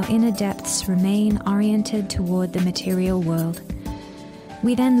 all our inner depths remain oriented toward the material world.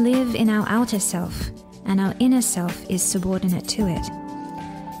 We then live in our outer self, and our inner self is subordinate to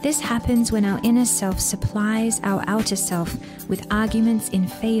it. This happens when our inner self supplies our outer self with arguments in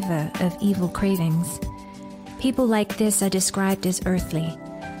favor of evil cravings. People like this are described as earthly,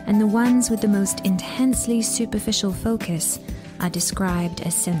 and the ones with the most intensely superficial focus are described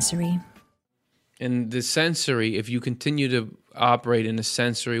as sensory. And the sensory, if you continue to operate in a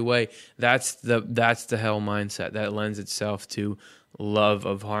sensory way, that's the hell mindset. That lends itself to love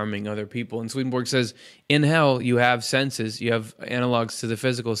of harming other people. And Swedenborg says, in hell, you have senses, you have analogs to the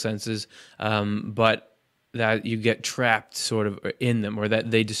physical senses, but that you get trapped sort of in them, or that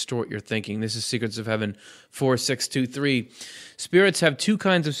they distort your thinking. This is Secrets of Heaven 4623. Spirits have two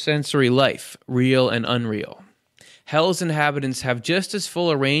kinds of sensory life, real and unreal. Hell's inhabitants have just as full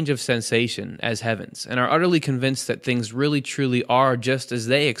a range of sensation as heaven's, and are utterly convinced that things really truly are just as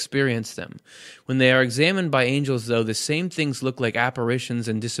they experience them. When they are examined by angels, though, the same things look like apparitions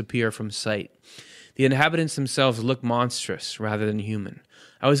and disappear from sight. The inhabitants themselves look monstrous rather than human.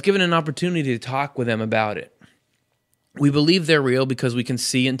 I was given an opportunity to talk with them about it. We believe they're real because we can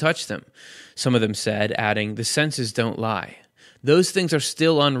see and touch them. some of them said, adding, "The senses don't lie." Those things are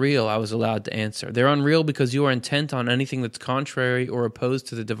still unreal, I was allowed to answer. They're unreal because you are intent on anything that's contrary or opposed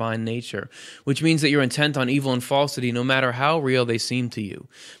to the divine nature, which means that you're intent on evil and falsity no matter how real they seem to you.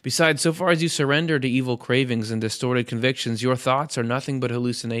 Besides, so far as you surrender to evil cravings and distorted convictions, your thoughts are nothing but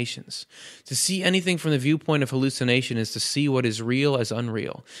hallucinations. To see anything from the viewpoint of hallucination is to see what is real as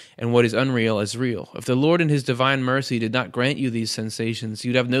unreal, and what is unreal as real. If the Lord in His divine mercy did not grant you these sensations,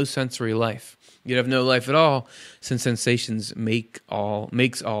 you'd have no sensory life. You'd have no life at all, since sensations makes all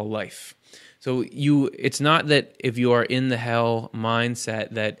life. So it's not that if you are in the hell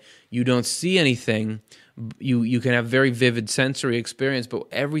mindset that you don't see anything. You can have very vivid sensory experience,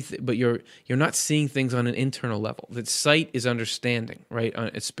 but you're not seeing things on an internal level. That sight is understanding, right?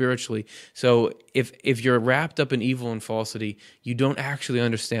 Spiritually. So if you're wrapped up in evil and falsity, you don't actually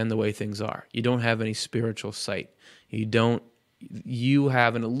understand the way things are. You don't have any spiritual sight. You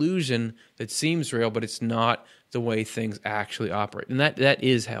have an illusion that seems real, but it's not the way things actually operate. And that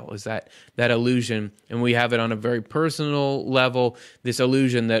is hell, is that illusion. And we have it on a very personal level, this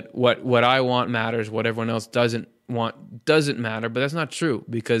illusion that what I want matters, what everyone else doesn't want doesn't matter. But that's not true,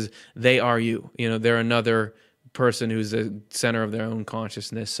 because they are you. They're another person who's the center of their own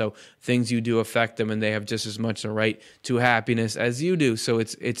consciousness. So things you do affect them, and they have just as much a right to happiness as you do. So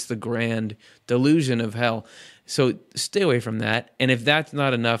it's the grand delusion of hell. So stay away from that. And if that's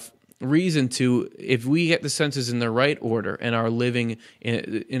not enough reason if we get the senses in the right order and are living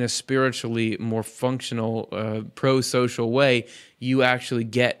in a spiritually more functional, pro-social way, you actually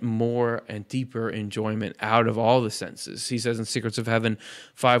get more and deeper enjoyment out of all the senses. He says in Secrets of Heaven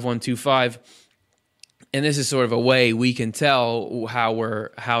 5125, and this is sort of a way we can tell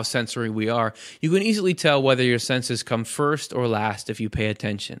how sensory we are. You can easily tell whether your senses come first or last if you pay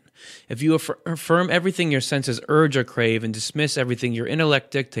attention. If you affirm everything your senses urge or crave and dismiss everything your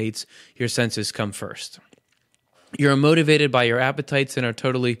intellect dictates, your senses come first. You are motivated by your appetites and are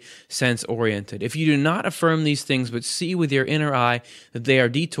totally sense-oriented. If you do not affirm these things but see with your inner eye that they are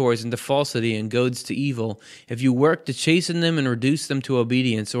detours into falsity and goads to evil, if you work to chasten them and reduce them to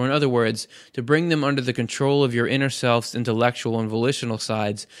obedience, or in other words, to bring them under the control of your inner self's intellectual and volitional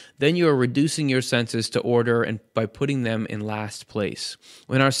sides, then you are reducing your senses to order and by putting them in last place.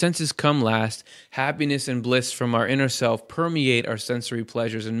 When our senses come last, happiness and bliss from our inner self permeate our sensory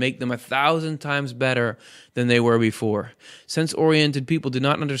pleasures and make them 1,000 times better than they were before. Sense-oriented people do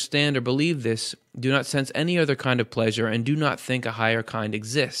not understand or believe this, do not sense any other kind of pleasure, and do not think a higher kind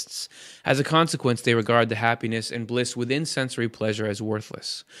exists. As a consequence, they regard the happiness and bliss within sensory pleasure as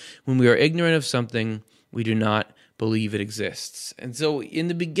worthless. When we are ignorant of something, we do not believe it exists. And so in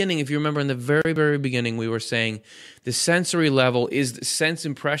the beginning, if you remember in the very, very beginning, we were saying the sensory level is the sense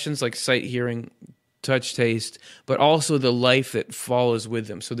impressions like sight, hearing, touch, taste, but also the life that follows with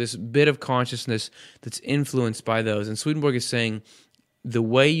them. So this bit of consciousness that's influenced by those. And Swedenborg is saying the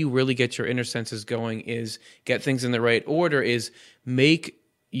way you really get your inner senses going is get things in the right order, is make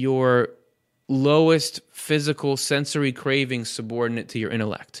your lowest physical sensory cravings subordinate to your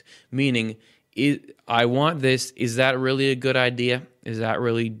intellect. Meaning, I want this. Is that really a good idea? Is that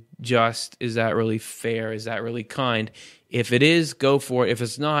really just? Is that really fair? Is that really kind? If it is, go for it. If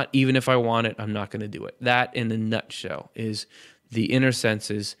it's not, even if I want it, I'm not going to do it. That, in a nutshell, is the inner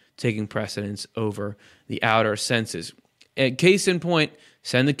senses taking precedence over the outer senses. And case in point,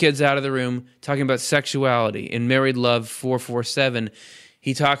 send the kids out of the room, talking about sexuality. In Married Love 447,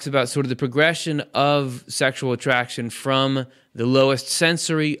 he talks about sort of the progression of sexual attraction from the lowest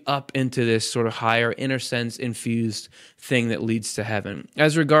sensory up into this sort of higher inner sense infused thing that leads to heaven.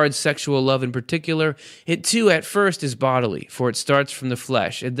 As regards sexual love in particular, it too at first is bodily, for it starts from the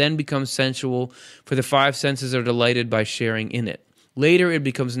flesh. It then becomes sensual, for the 5 senses are delighted by sharing in it. Later it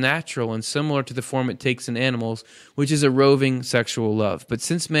becomes natural and similar to the form it takes in animals, which is a roving sexual love. But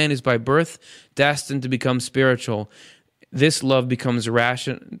since man is by birth destined to become spiritual, this love becomes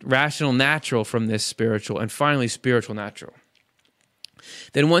rational natural from this spiritual, and finally spiritual natural.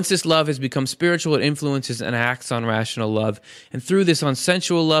 Then once this love has become spiritual, it influences and acts on rational love, and through this on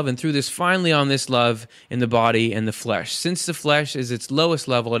sensual love, and through this finally on this love in the body and the flesh. Since the flesh is its lowest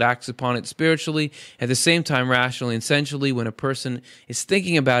level, it acts upon it spiritually, at the same time rationally and sensually. When a person is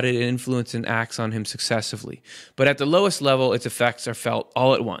thinking about it, it influences and acts on him successively. But at the lowest level, its effects are felt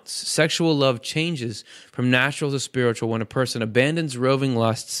all at once. Sexual love changes from natural to spiritual when a person abandons roving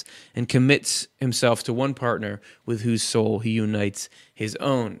lusts and commits himself to one partner with whose soul he unites his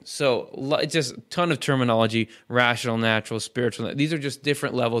own. So just a ton of terminology: rational, natural, spiritual. These are just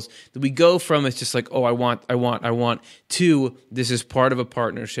different levels that we go from. It's just like, oh, I want, to this is part of a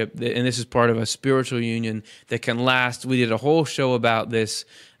partnership, and this is part of a spiritual union that can last. We did a whole show about this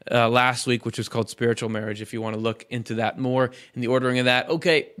last week, which was called Spiritual Marriage, if you want to look into that more in the ordering of that.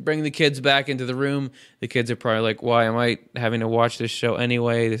 Okay, bring the kids back into the room. The kids are probably like, why am I having to watch this show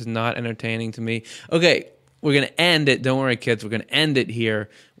anyway? This is not entertaining to me. Okay, we're going to end it. Don't worry, kids. We're going to end it here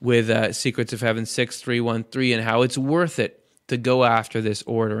with Secrets of Heaven 6313 and how it's worth it to go after this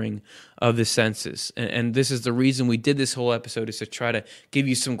ordering of the senses. And this is the reason we did this whole episode, is to try to give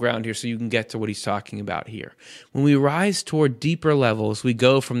you some ground here so you can get to what he's talking about here. When we rise toward deeper levels, we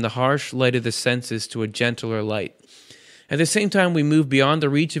go from the harsh light of the senses to a gentler light. At the same time, we move beyond the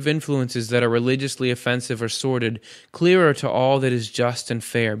reach of influences that are religiously offensive or sordid, clearer to all that is just and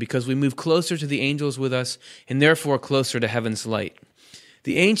fair, because we move closer to the angels with us and therefore closer to heaven's light.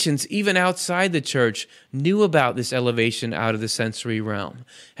 The ancients, even outside the church, knew about this elevation out of the sensory realm.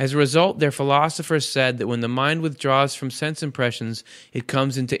 As a result, their philosophers said that when the mind withdraws from sense impressions, it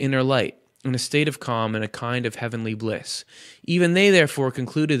comes into inner light, in a state of calm and a kind of heavenly bliss. Even they, therefore,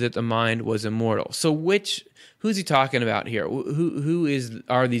 concluded that the mind was immortal. So who's he talking about here? Who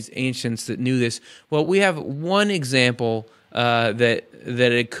are these ancients that knew this? Well, we have one example that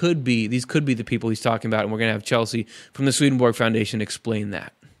it could be, these could be the people he's talking about, and we're going to have Chelsea from the Swedenborg Foundation explain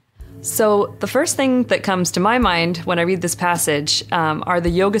that. So the first thing that comes to my mind when I read this passage are the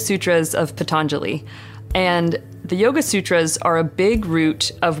Yoga Sutras of Patanjali. And the Yoga Sutras are a big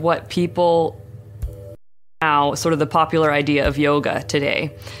root of what people now, sort of the popular idea of yoga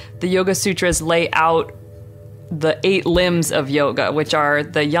today. The Yoga Sutras lay out the 8 limbs of yoga, which are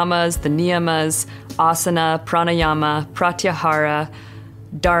the yamas, the niyamas, asana, pranayama, pratyahara,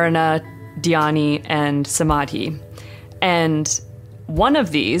 dharana, dhyani, and samadhi. And one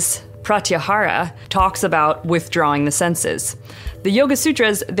of these, pratyahara, talks about withdrawing the senses. The Yoga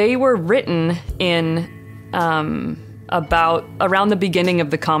Sutras, they were written in about around the beginning of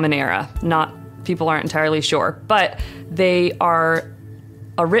the Common Era. People aren't entirely sure, but they are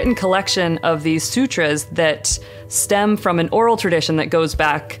a written collection of these sutras that stem from an oral tradition that goes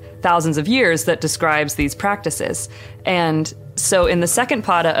back thousands of years that describes these practices. And so in the second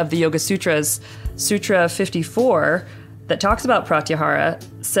pada of the Yoga Sutras, Sutra 54, that talks about pratyahara,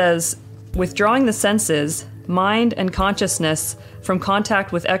 says, withdrawing the senses, mind and consciousness from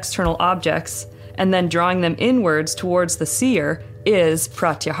contact with external objects, and then drawing them inwards towards the seer is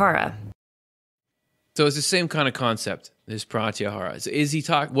pratyahara. So it's the same kind of concept, this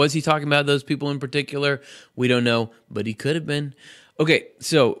pratyahara. Was he talking about those people in particular? We don't know, but he could have been. Okay,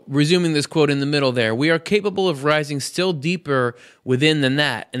 so resuming this quote in the middle there, we are capable of rising still deeper within than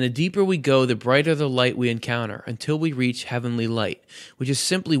that, and the deeper we go, the brighter the light we encounter, until we reach heavenly light, which is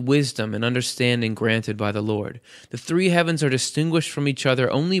simply wisdom and understanding granted by the Lord. The 3 heavens are distinguished from each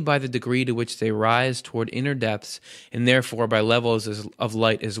other only by the degree to which they rise toward inner depths, and therefore by levels of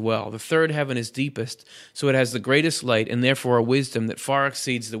light as well. The 3rd heaven is deepest, so it has the greatest light, and therefore a wisdom that far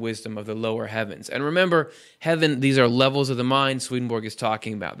exceeds the wisdom of the lower heavens. And remember, heaven, these are levels of the mind Swedenborg is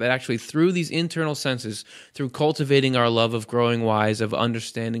talking about, that actually through these internal senses, through cultivating our love of growing wise, of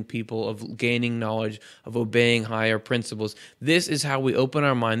understanding people, of gaining knowledge, of obeying higher principles, this is how we open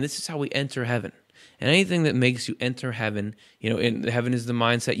our mind. This is how we enter heaven. And anything that makes you enter heaven, heaven is the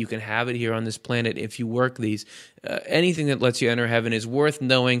mindset. You can have it here on this planet if you work these. Anything that lets you enter heaven is worth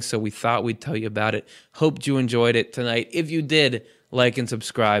knowing, so we thought we'd tell you about it. Hoped you enjoyed it tonight. If you did, like and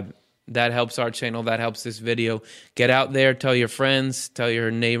subscribe. That helps our channel. That helps this video. Get out there. Tell your friends. Tell your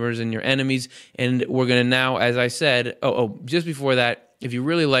neighbors and your enemies. And we're going to now, as I said, just before that, if you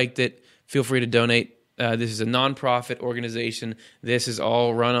really liked it, feel free to donate. This is a nonprofit organization. This is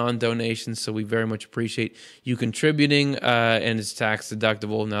all run on donations, so we very much appreciate you contributing, and it's tax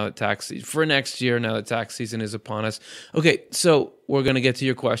deductible now that for next year, now that tax season is upon us. Okay, so we're going to get to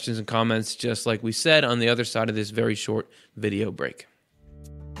your questions and comments, just like we said, on the other side of this very short video break.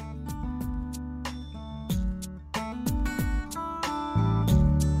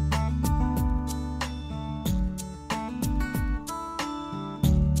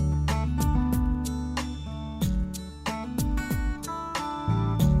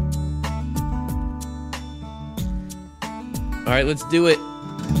 All right, let's do it.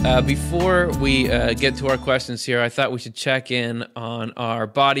 Before we get to our questions here, I thought we should check in on our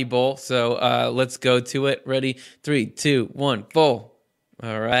body bowl. So let's go to it. Ready? 3, 2, 1, bowl.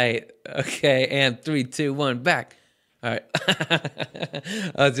 All right. Okay, and 3, 2, 1, back. All right.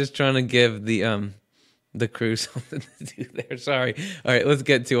 I was just trying to give the crew something to do there. Sorry. All right, let's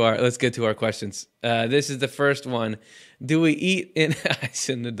get to our questions. This is the first one. Do we eat in... I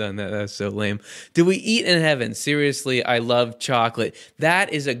shouldn't have done that. That's so lame. Do we eat in heaven? Seriously, I love chocolate.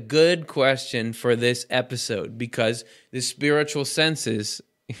 That is a good question for this episode, because the spiritual senses...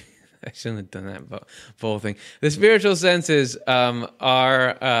 I shouldn't have done that full thing. The spiritual senses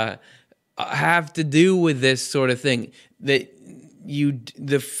have to do with this sort of thing, that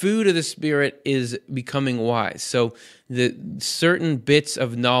the food of the spirit is becoming wise. So the certain bits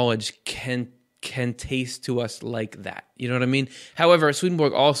of knowledge can taste to us like that. You know what I mean? However,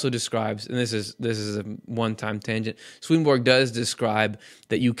 Swedenborg also describes, and this is a one-time tangent, Swedenborg does describe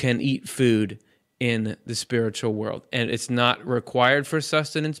that you can eat food in the spiritual world, and it's not required for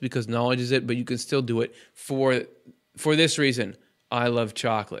sustenance because knowledge is it, but you can still do it for this reason. I love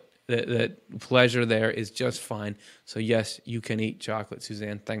chocolate. That pleasure there is just fine. So yes, you can eat chocolate,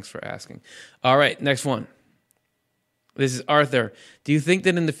 Suzanne. Thanks for asking. All right, next one. This is Arthur. Do you think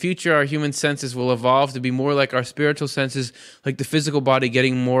that in the future our human senses will evolve to be more like our spiritual senses, like the physical body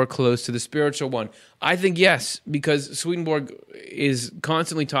getting more close to the spiritual one? I think yes, because Swedenborg is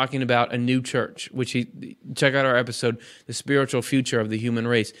constantly talking about a new church, which check out our episode, The Spiritual Future of the Human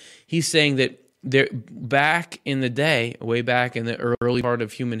Race. He's saying that back in the day, way back in the early part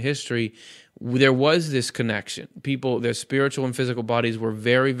of human history, there was this connection. People, their spiritual and physical bodies were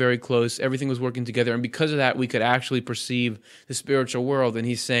very, very close. Everything was working together. And because of that, we could actually perceive the spiritual world. And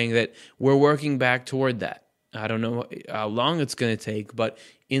he's saying that we're working back toward that. I don't know how long it's going to take, but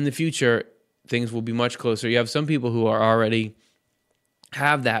in the future, things will be much closer. You have some people who are already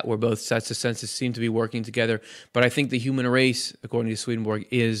have that, where both sets of senses seem to be working together. But I think the human race, according to Swedenborg,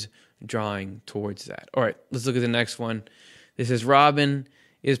 is drawing towards that. All right, let's look at the next one. This is Robin.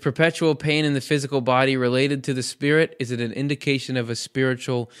 Is perpetual pain in the physical body related to the spirit? Is it an indication of a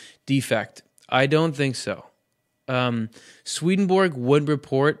spiritual defect? I don't think so. Swedenborg would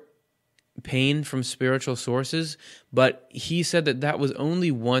report pain from spiritual sources, but he said that was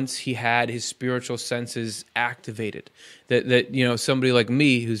only once he had his spiritual senses activated. That you know, somebody like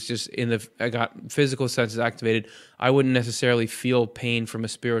me who's just I got physical senses activated, I wouldn't necessarily feel pain from a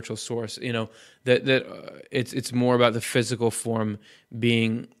spiritual source. You know, it's more about the physical form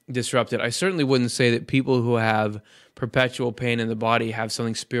being disrupted. I certainly wouldn't say that people who have perpetual pain in the body have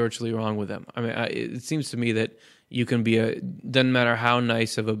something spiritually wrong with them. I mean, it seems to me that you can be doesn't matter how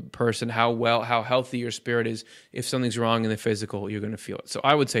nice of a person, how healthy your spirit is, if something's wrong in the physical, you're going to feel it. So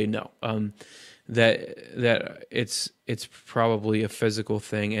I would say no, that it's probably a physical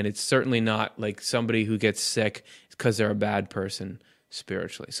thing, and it's certainly not like somebody who gets sick because they're a bad person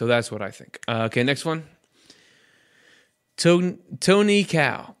spiritually. So that's what I think. Okay, next one. Tony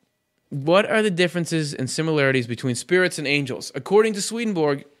Cow. What are the differences and similarities between spirits and angels? According to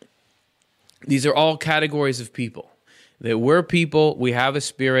Swedenborg, these are all categories of people. That we're people, we have a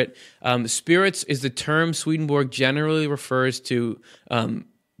spirit. Spirits is the term Swedenborg generally refers to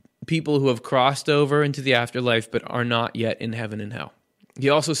people who have crossed over into the afterlife but are not yet in heaven and hell. He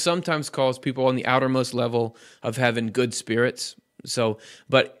also sometimes calls people on the outermost level of heaven good spirits.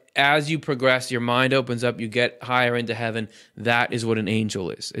 But as you progress, your mind opens up, you get higher into heaven. That is what an angel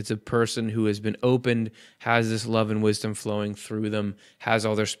is. It's a person who has been opened, has this love and wisdom flowing through them, has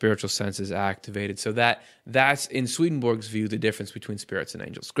all their spiritual senses activated. So that's, in Swedenborg's view, the difference between spirits and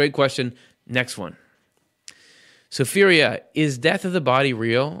angels. Great question. Next one. Sophiria, is death of the body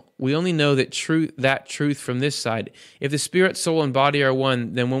real? We only know that truth from this side. If the spirit, soul, and body are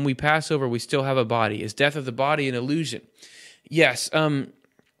one, then when we pass over, we still have a body. Is death of the body an illusion? Yes.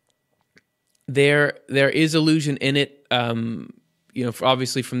 There is illusion in it. You know,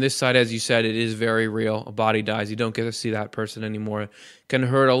 obviously from this side, as you said, it is very real. A body dies, you don't get to see that person anymore. It can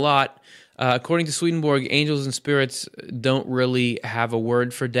hurt a lot. According to Swedenborg, angels and spirits don't really have a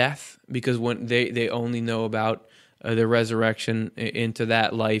word for death, because when they only know about the resurrection into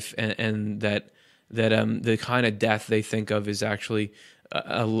that life, and that the kind of death they think of is actually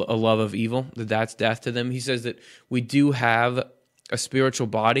a love of evil. That's death to them. He says that we do have a spiritual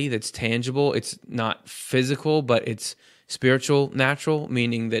body that's tangible. It's not physical, but it's spiritual, natural,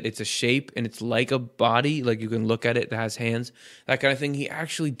 meaning that it's a shape and it's like a body, like you can look at it, it has hands, that kind of thing. He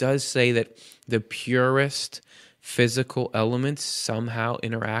actually does say that the purest physical elements somehow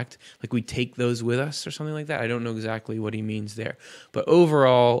interact, like we take those with us or something like that. I don't know exactly what he means there. But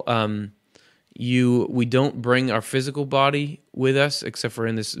overall, we don't bring our physical body with us, except for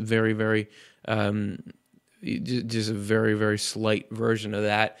in this very, very just a very, very slight version of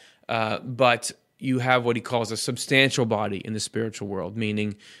that. But you have what he calls a substantial body in the spiritual world,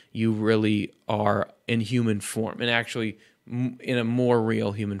 meaning you really are in human form, and actually in a more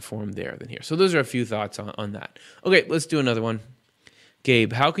real human form there than here. So those are a few thoughts on that. Okay, let's do another one.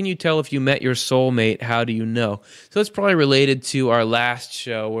 Gabe, how can you tell if you met your soulmate? How do you know? So it's probably related to our last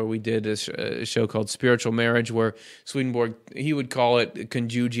show where we did a show called Spiritual Marriage, where Swedenborg, he would call it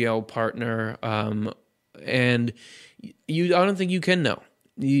conjugal partner. And I don't think you can know.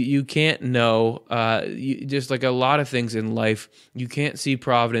 You can't know. Just like a lot of things in life, you can't see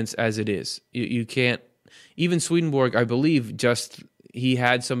providence as it is. You can't. Even Swedenborg, I believe, he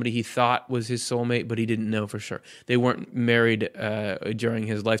had somebody he thought was his soulmate, but he didn't know for sure. They weren't married during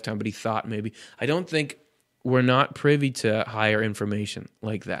his lifetime, but he thought maybe. I don't think we're not privy to higher information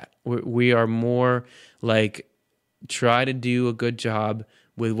like that. We are more like, try to do a good job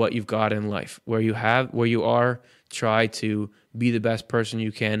with what you've got in life. Where you are, try to be the best person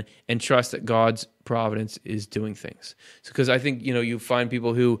you can and trust that God's providence is doing things. Because I think, you find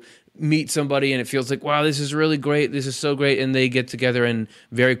people who meet somebody and it feels like, wow, this is really great, this is so great, and they get together and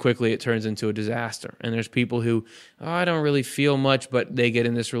very quickly it turns into a disaster. And there's people who, I don't really feel much, but they get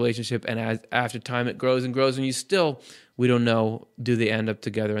in this relationship, and after time it grows and grows, and we don't know, do they end up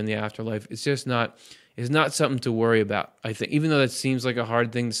together in the afterlife? It's just not... It's not something to worry about, I think. Even though that seems like a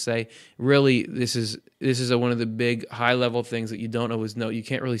hard thing to say, really, this is one of the big high-level things that you don't always know. You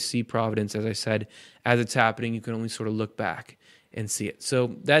can't really see providence, as I said, as it's happening. You can only sort of look back and see it.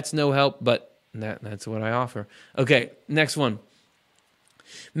 So that's no help, but that's what I offer. Okay, next one.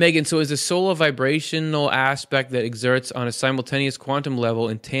 Megan, so is the soul a vibrational aspect that exerts on a simultaneous quantum level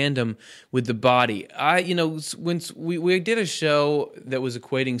in tandem with the body? When we did a show that was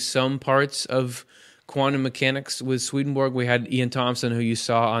equating some parts of quantum mechanics with Swedenborg. We had Ian Thompson, who you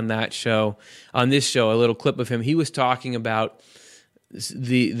saw on that show, on this show, a little clip of him. He was talking about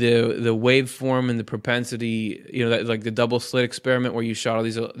the waveform and the propensity, like the double slit experiment where you shot all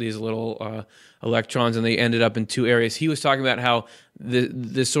these little electrons and they ended up in two areas. He was talking about how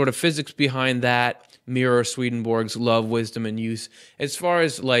the sort of physics behind that mirror Swedenborg's love, wisdom, and use. As far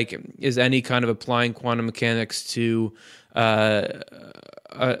as like, is any kind of applying quantum mechanics to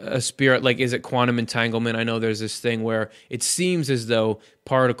a spirit, like, is it quantum entanglement? I know there's this thing where it seems as though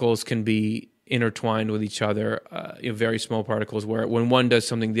particles can be intertwined with each other, very small particles, where when one does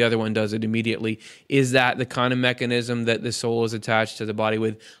something, the other one does it immediately. Is that the kind of mechanism that the soul is attached to the body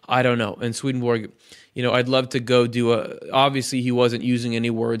with? I don't know. And Swedenborg, I'd love to go obviously he wasn't using any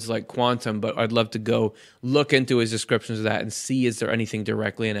words like quantum, but I'd love to go look into his descriptions of that and see, is there anything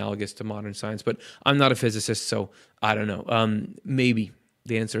directly analogous to modern science? But I'm not a physicist, so I don't know. Maybe.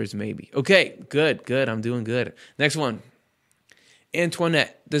 The answer is maybe. Okay, good. I'm doing good. Next one.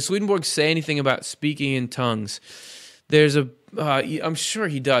 Antoinette, does Swedenborg say anything about speaking in tongues? There's I'm sure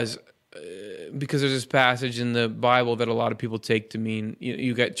he does, because there's this passage in the Bible that a lot of people take to mean,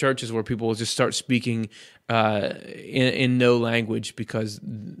 you got churches where people will just start speaking in no language because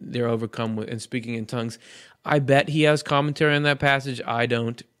they're overcome with and speaking in tongues. I bet he has commentary on that passage. I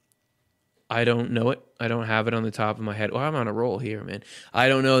don't know it. I don't have it on the top of my head. Well, I'm on a roll here, man. I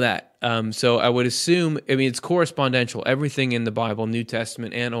don't know that. So I would assume, it's correspondential. Everything in the Bible, New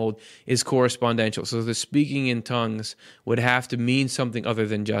Testament and Old, is correspondential. So the speaking in tongues would have to mean something other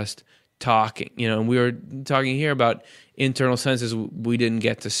than just talking. And we were talking here about internal senses. We didn't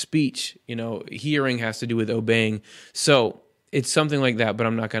get to speech. Hearing has to do with obeying. So it's something like that, but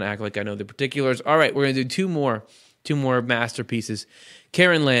I'm not going to act like I know the particulars. All right, we're going to do two more masterpieces.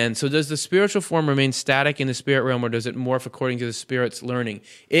 Karen Land, so does the spiritual form remain static in the spirit realm, or does it morph according to the spirit's learning?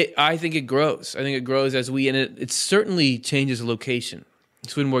 I think it grows. I think it grows and it certainly changes location.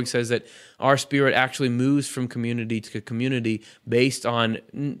 Swedenborg says that our spirit actually moves from community to community based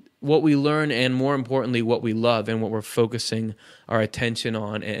on what we learn and, more importantly, what we love and what we're focusing our attention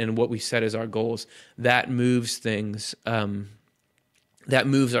on and what we set as our goals. That moves things. That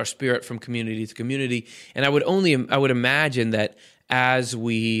moves our spirit from community to community. And I would imagine that as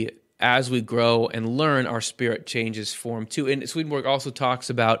we grow and learn, our spirit changes form too. And Swedenborg also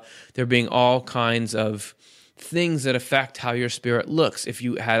talks about there being all kinds of things that affect how your spirit looks. If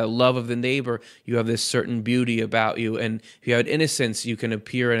you had a love of the neighbor, you have this certain beauty about you. And if you have innocence, you can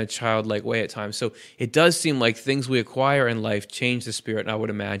appear in a childlike way at times. So it does seem like things we acquire in life change the spirit. And I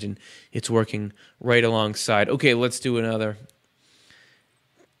would imagine it's working right alongside. Okay, let's do another.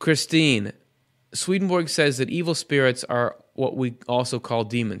 Christine, Swedenborg says that evil spirits are what we also call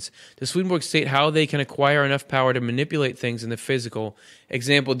demons. Does Swedenborg state how they can acquire enough power to manipulate things in the physical?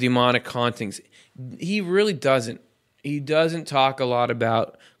 Example, demonic hauntings. He really doesn't. He doesn't talk a lot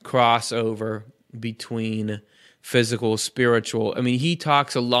about crossover between physical, spiritual. He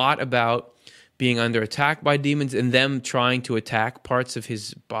talks a lot about being under attack by demons and them trying to attack parts of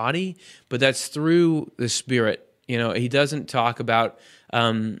his body, but that's through the spirit. He doesn't talk about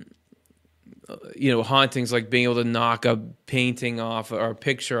hauntings like being able to knock a painting off or a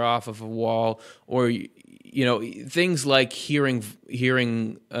picture off of a wall, or things like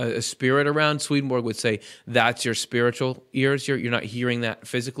hearing a spirit around, Swedenborg would say that's your spiritual ears. You're not hearing that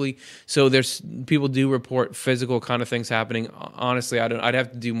physically. So there's people do report physical kind of things happening. Honestly, I'd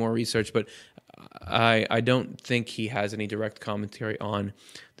have to do more research, but I don't think he has any direct commentary on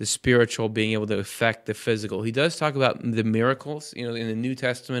the spiritual being able to affect the physical. He does talk about the miracles, in the New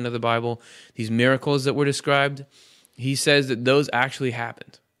Testament of the Bible, these miracles that were described. He says that those actually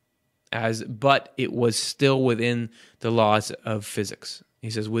happened, but it was still within the laws of physics.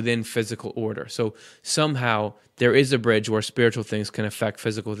 He says within physical order. So somehow there is a bridge where spiritual things can affect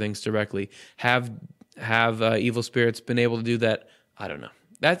physical things directly. Have evil spirits been able to do that? I don't know.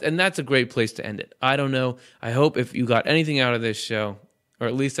 That's a great place to end it. I don't know. I hope if you got anything out of this show, or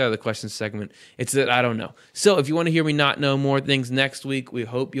at least out of the questions segment, it's that I don't know. So if you want to hear me not know more things next week, we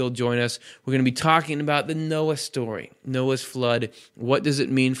hope you'll join us. We're going to be talking about the Noah story, Noah's flood. What does it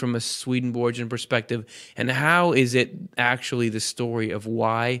mean from a Swedenborgian perspective? And how is it actually the story of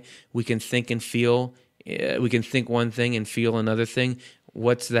why we can think and feel, we can think one thing and feel another thing?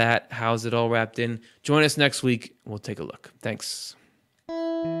 What's that? How's it all wrapped in? Join us next week. We'll take a look. Thanks.